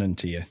 I'm sending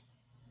to you.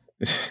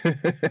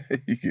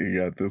 You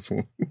got this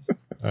one.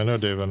 I know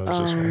Dave knows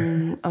this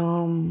one.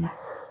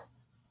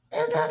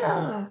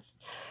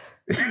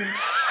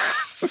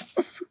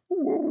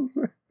 What was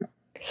that?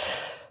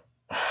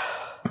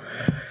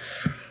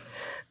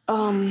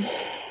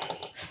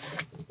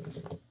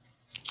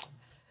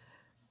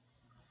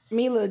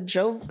 Mila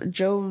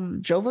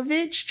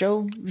Jovovich, or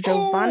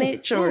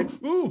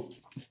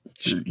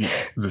Just Give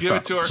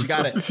stop. it to her. Just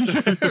Got it.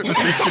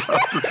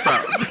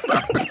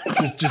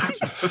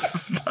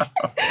 Just stop.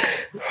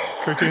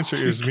 Correct answer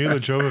is Mila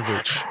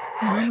Jovovich.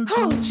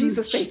 oh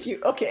Jesus, thank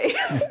you. Okay.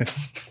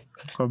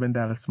 Corbin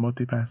Dallas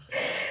multipass.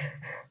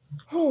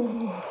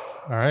 All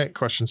right.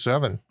 Question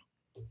 7.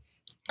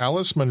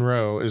 Alice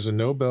Munro is a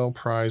Nobel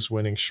Prize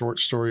winning short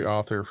story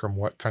author from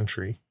what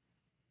country?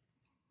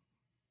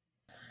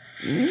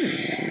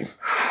 I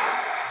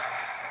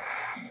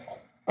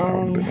would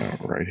have been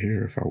out right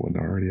here if I wasn't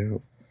already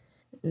out.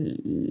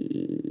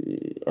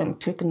 I'm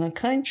picking a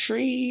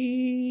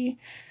country.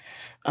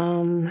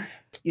 You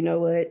know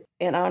what?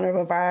 In honor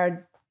of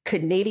our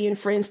Canadian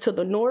friends to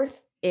the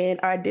north in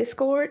our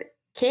Discord,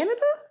 Canada?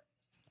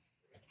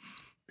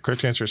 The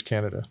correct answer is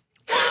Canada.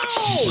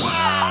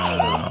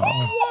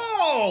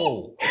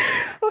 Whoa!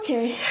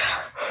 Okay.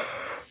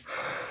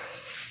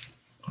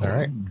 All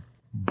right.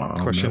 Bomb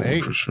Question that one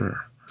 8. for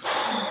sure.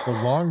 The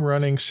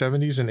long-running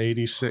 70s and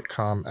 80s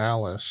sitcom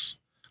Alice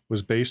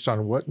was based on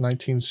what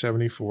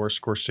 1974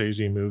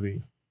 Scorsese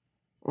movie?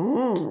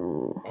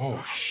 Ooh.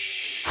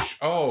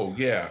 Oh,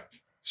 yeah.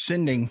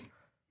 Sending.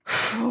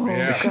 Oh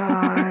Yeah.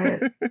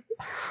 God.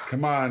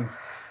 Come on.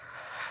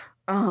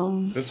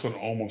 This one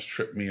almost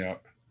tripped me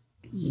up.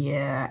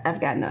 Yeah, I've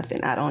got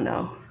nothing. I don't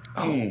know.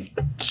 Oh,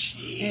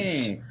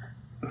 Jeez.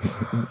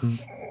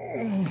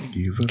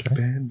 You've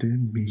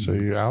abandoned me. So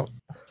you out?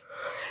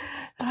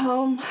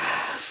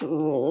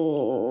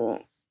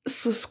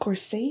 It's a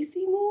Scorsese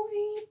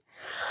movie.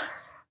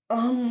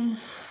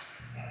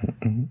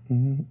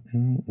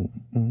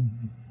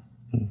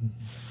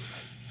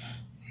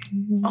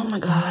 Oh my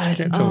God. I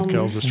can't tell if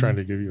Kels is trying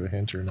to give you a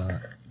hint or not.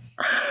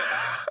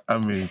 I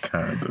mean,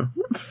 kind of.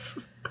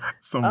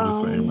 Some of the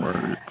same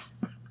words.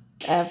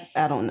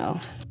 I don't know.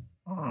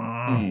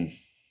 All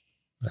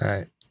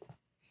right.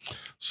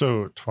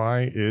 So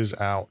Twy is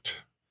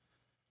out.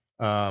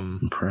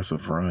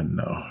 Impressive run,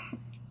 though.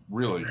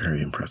 really?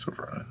 Very impressive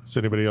run. Does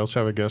anybody else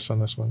have a guess on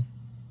this one?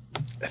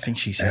 I think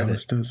she said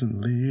Alice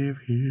doesn't live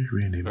here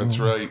anymore. That's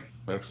right.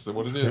 That's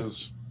what it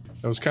is.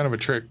 That was kind of a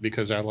trick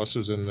because Alice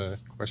was in the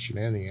question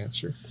and the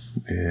answer.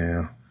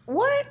 Yeah.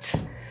 What?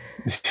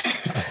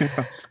 I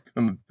was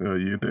going to tell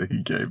you that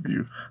he gave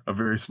you a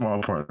very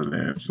small part of the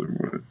answer.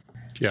 But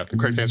Yeah, the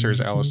correct answer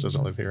is Alice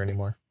doesn't live here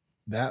anymore.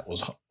 That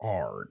was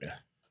hard.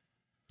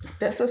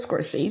 That's a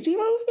Scorsese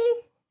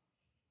movie?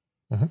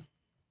 Mm-hmm.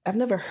 I've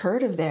never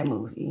heard of that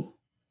movie.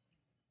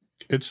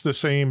 It's the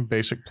same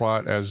basic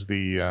plot as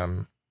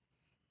the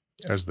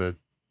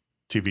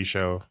TV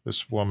show.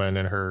 This woman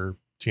and her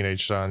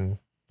teenage son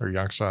or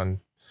young son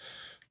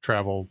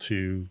travel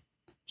to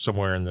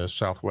somewhere in the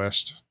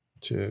Southwest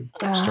to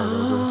start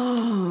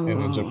over,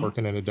 and ends up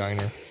working in a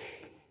diner.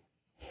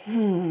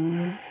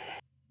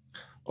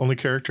 Only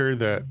character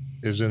that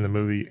is in the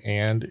movie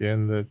and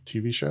in the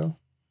TV show.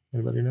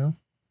 Anybody know?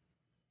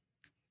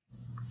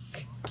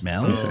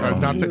 Mel?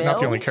 Not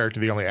the only character,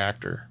 the only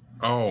actor.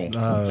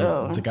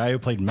 The guy who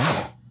played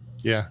Mel.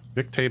 Yeah,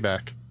 Vic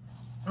Tayback.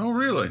 Oh,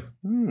 really?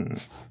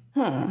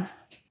 All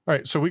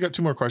right, so we got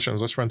 2 more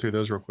questions. Let's run through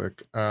those real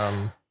quick.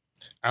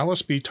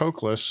 Alice B.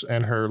 Toklas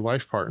and her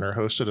life partner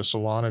hosted a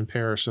salon in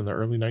Paris in the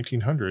early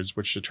 1900s,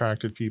 which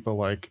attracted people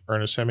like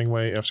Ernest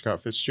Hemingway, F.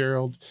 Scott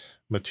Fitzgerald,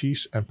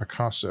 Matisse, and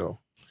Picasso.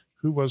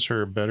 Who was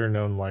her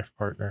better-known life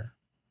partner?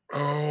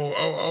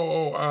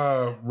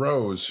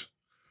 Rose.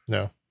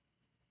 No.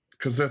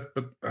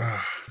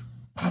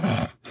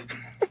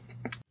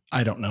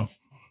 I don't know.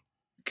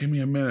 Give me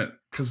a minute,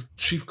 because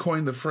she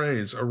coined the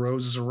phrase, a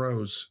rose is a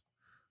rose.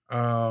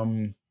 I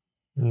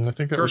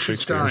think that was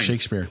Shakespeare.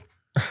 Shakespeare.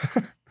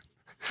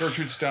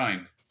 Gertrude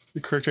Stein. The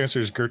correct answer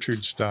is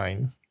Gertrude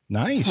Stein.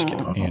 Nice,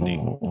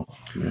 Andy.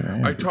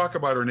 I talk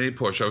about her name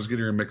push. I was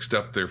getting her mixed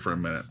up there for a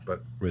minute,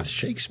 but with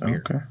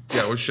Shakespeare. Okay.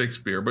 Yeah, with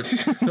Shakespeare. But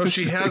no,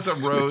 she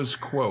has a Rose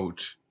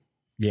quote.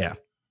 Yeah.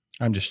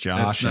 I'm just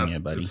joshing you,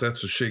 buddy.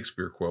 That's a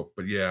Shakespeare quote,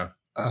 but yeah.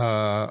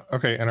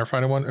 Okay, and our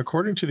final one.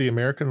 According to the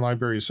American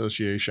Library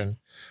Association,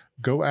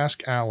 Go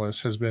Ask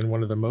Alice has been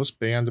one of the most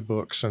banned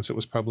books since it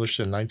was published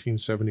in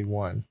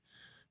 1971.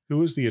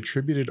 Who is the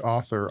attributed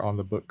author on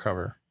the book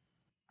cover?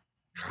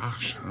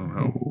 Gosh, I don't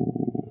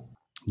know.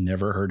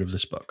 Never heard of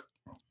this book.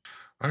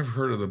 I've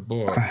heard of the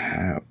book.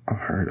 I've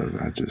heard of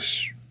it. I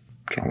just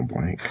drawn a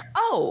blank.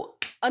 Oh,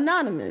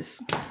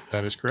 Anonymous.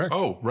 That is correct.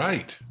 Oh,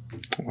 right.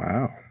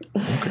 Wow.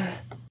 Okay.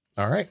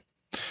 All right.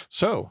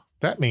 So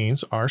that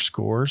means our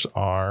scores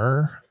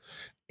are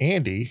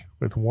Andy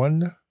with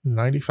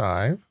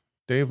 195,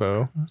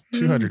 Davo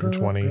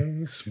 220,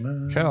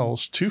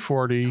 Kels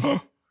 240,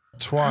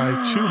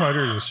 Twy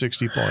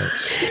 260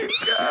 points.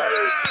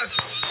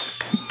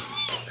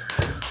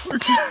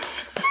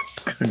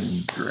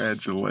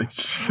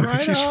 Congratulations.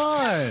 Right on.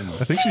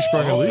 I think she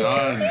sprung a leak.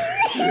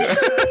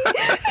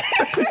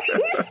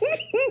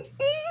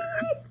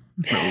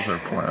 Those are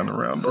flying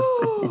around the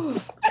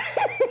room.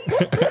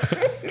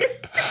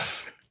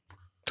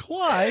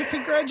 Twy,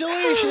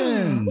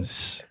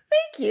 congratulations.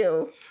 Thank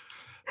you.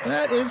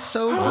 That is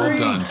so Well great.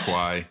 done,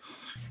 Twy.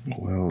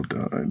 Well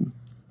done.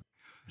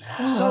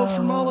 So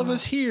from all of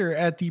us here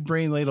at the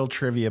Brain Ladle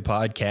Trivia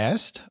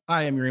Podcast,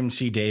 I am your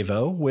MC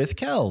Davo with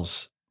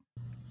Kels.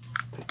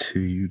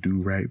 Till you do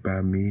right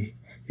by me,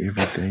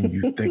 everything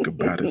you think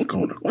about is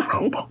going to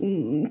crumble.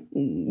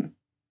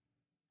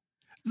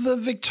 The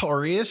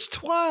victorious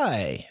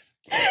Twy.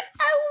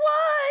 I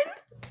won.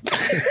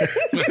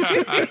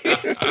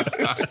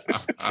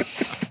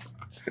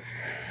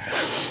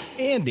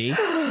 Andy.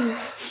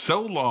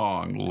 So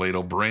long,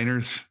 ladle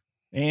brainers.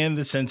 And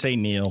the Sensei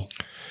Neil.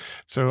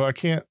 So I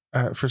can't,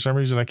 for some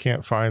reason, I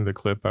can't find the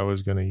clip I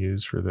was going to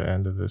use for the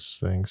end of this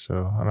thing.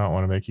 So I don't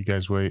want to make you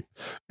guys wait.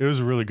 It was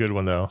a really good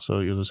one, though.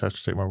 So you'll just have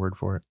to take my word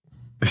for it.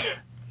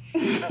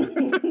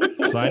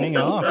 Signing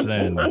off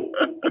then.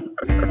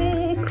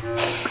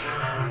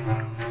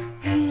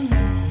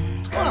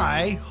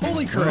 Twy,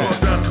 holy crap.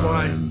 Well done,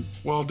 Twy.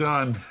 Well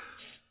done.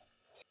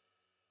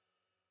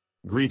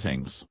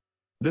 Greetings.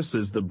 This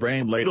is the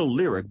Brain Ladle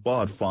Lyric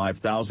Bod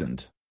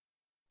 5000.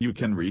 You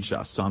can reach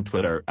us on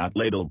Twitter at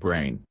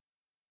LadleBrain,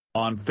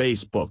 on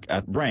Facebook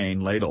at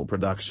Brain Ladle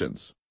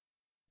Productions,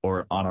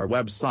 or on our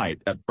website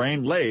at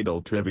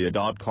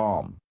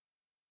brainladletrivia.com.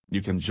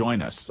 You can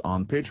join us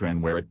on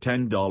Patreon, where a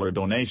 $10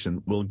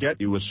 donation will get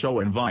you a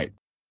show invite.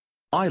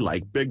 I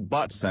like big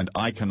butts and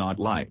I cannot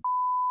lie.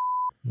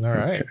 All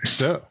right.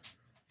 So,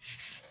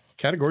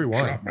 category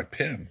 1. Drop my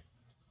pen.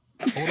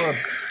 Hold on.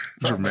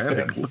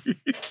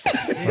 Dramatically.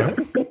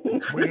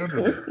 It's way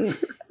under there.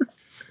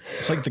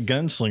 It's like the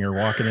gunslinger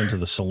walking into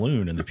the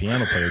saloon and the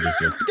piano player just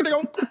goes,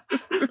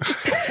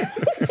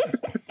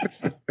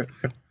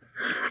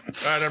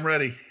 All right, I'm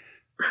ready.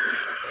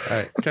 All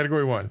right.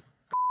 Category 1.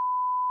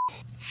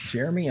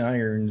 Jeremy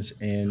Irons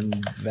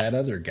and that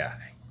other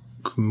guy.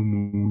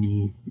 Come on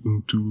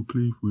in to a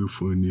place where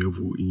fun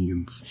never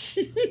ends.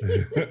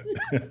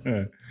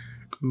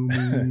 Come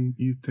on in,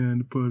 it's time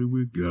to party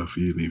with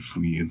Garfield and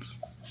friends.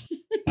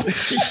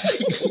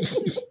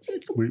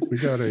 We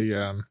got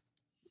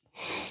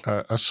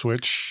a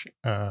Switch,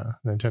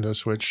 Nintendo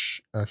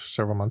Switch,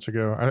 several months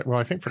ago.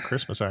 I think for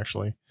Christmas,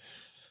 actually.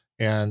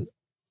 And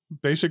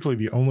basically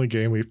the only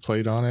game we've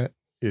played on it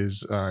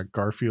is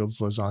Garfield's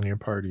Lasagna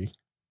Party.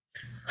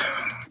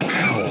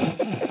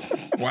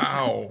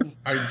 Wow.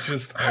 I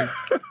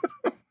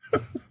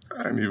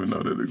didn't even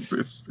know that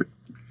existed.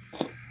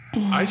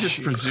 I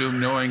just presume,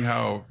 knowing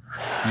how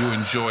you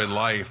enjoy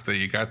life, that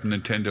you got the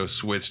Nintendo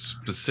Switch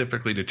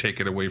specifically to take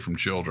it away from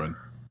children.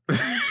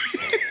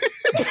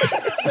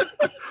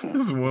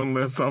 This is one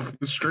less off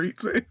the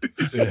streets.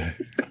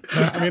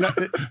 I mean,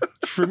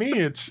 for me,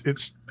 it's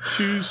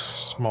too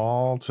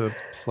small to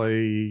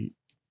play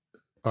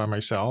by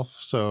myself.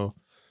 So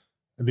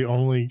the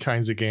only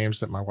kinds of games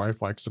that my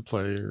wife likes to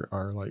play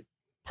are like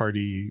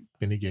party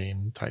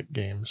minigame type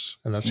games,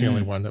 and that's the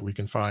only one that we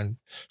can find.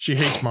 She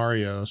hates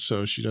Mario,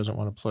 so she doesn't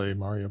want to play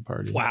Mario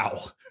Party.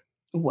 Wow.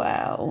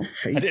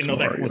 Hates I didn't know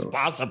Mario. that was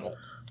possible.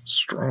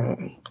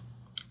 Strong.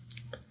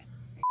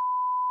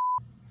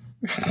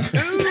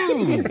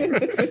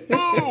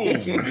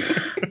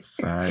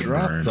 Sideburn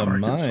Drop the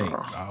Arkansas. mic.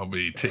 I'll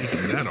be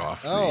taking that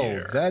off the Oh,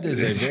 air. that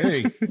is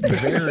a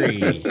very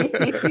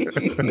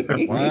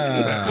wow.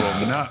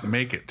 That will not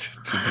make it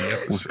to the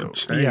episode.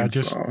 Yeah,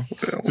 just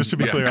to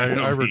be clear,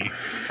 that'll be-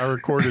 I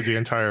recorded the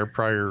entire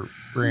prior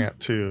rant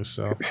too.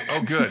 So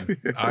Oh,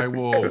 good. I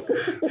will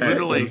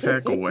literally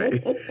hack away.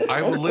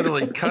 I will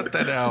literally cut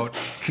that out,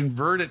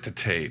 convert it to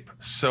tape,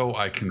 so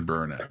I can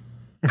burn it.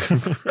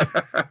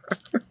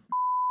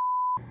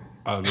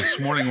 This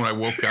morning when I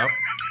woke up,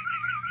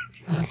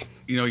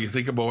 you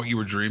think about what you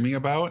were dreaming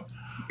about.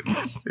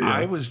 Yeah.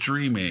 I was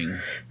dreaming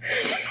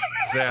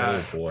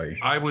that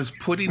I was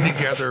putting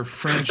together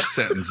French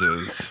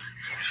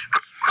sentences.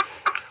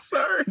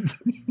 Sorry.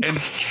 And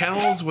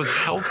Kels was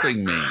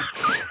helping me.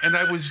 And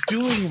I was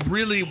doing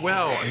really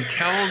well. And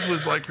Kels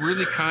was like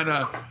really kind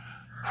of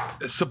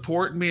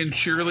supporting me and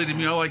cheerleading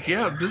me. I'm like,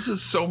 yeah, this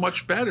is so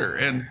much better.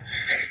 And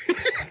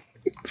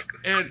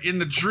in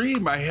the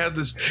dream, I had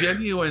this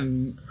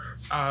genuine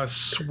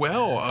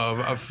swell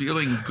of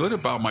feeling good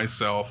about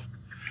myself.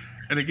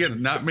 And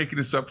again, not making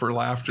this up for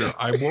laughter.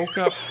 I woke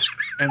up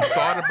and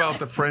thought about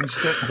the French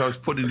sentence I was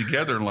putting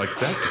together and like,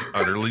 that's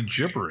utterly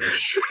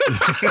gibberish.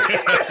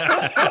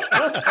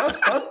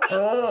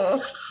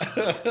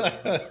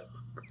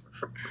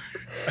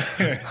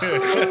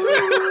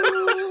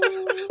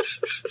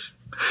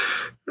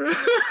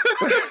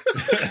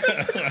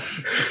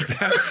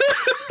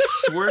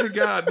 Swear to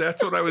God,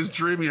 that's what I was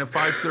dreaming at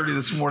 5:30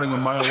 this morning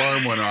when my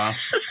alarm went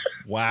off.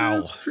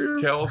 Wow.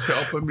 Kel's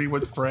helping me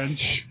with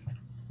French,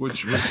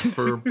 which was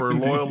for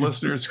loyal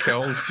listeners,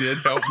 Kel's did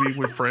help me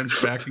with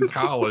French back in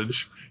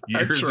college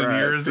years and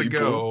years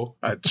ago.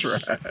 I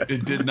tried.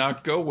 It did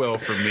not go well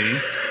for me.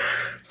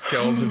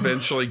 Kells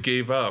eventually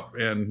gave up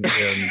and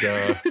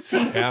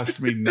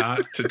asked me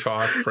not to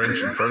talk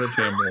French in front of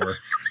him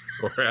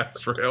or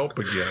ask for help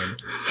again.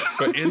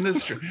 But in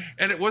this,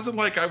 and it wasn't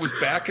like I was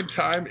back in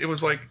time. It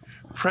was like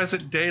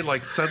present day,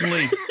 like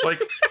suddenly,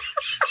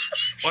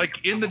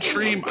 like in the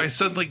dream, I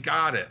suddenly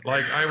got it.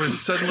 Like I was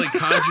suddenly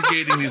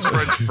conjugating these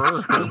French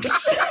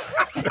verbs.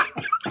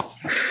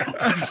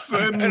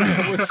 And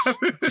I was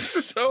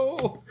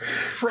so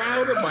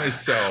proud of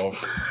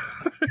myself.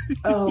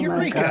 Oh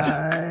my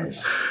gosh.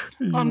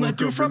 Omelette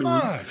du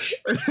fromage.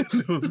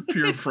 It was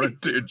pure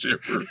frontier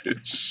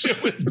gibberish.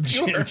 It was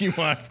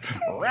genuine.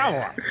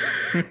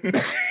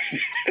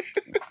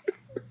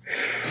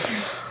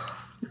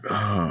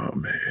 Oh,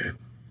 man.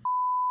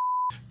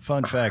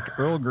 Fun fact,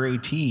 Earl Grey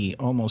tea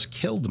almost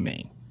killed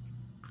me.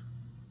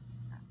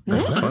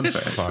 That's a fun it's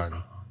fact.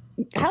 fun.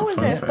 How is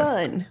that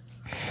fun?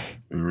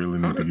 We really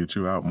need to get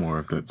you out more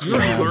if that's You're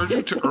fun.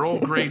 allergic to Earl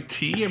Grey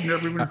tea? I've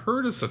never even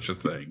heard of such a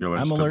thing. You're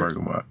allergic to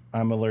bergamot.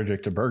 I'm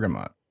allergic to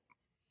bergamot.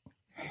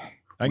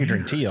 I can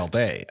drink tea all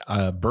day.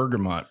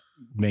 Bergamot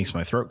makes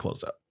my throat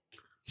close up.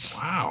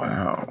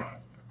 Wow.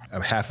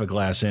 Half a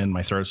glass in,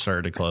 my throat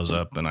started to close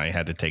up, and I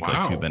had to take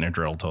like 2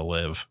 Benadryl to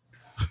live.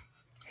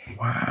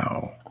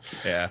 Wow.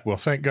 Yeah. Well,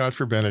 thank God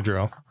for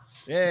Benadryl.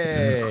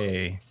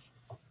 Yay.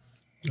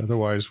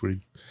 Otherwise,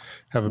 we'd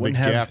have a big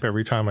gap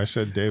every time I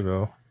said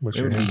Devo. Which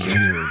it would be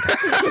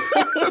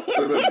That's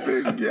a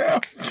big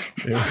gap.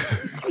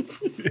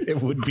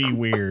 It would be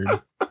weird.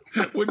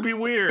 Would be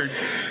weird.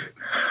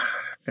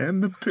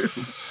 And the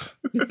pips.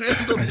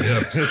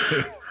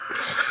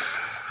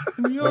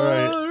 All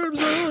right.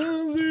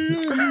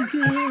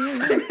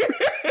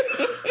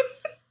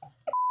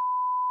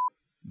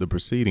 The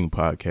preceding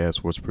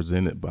podcast was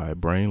presented by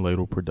Brain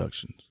Ladle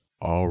Productions.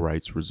 All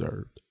rights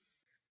reserved.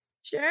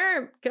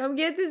 Sure, come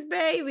get this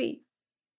baby.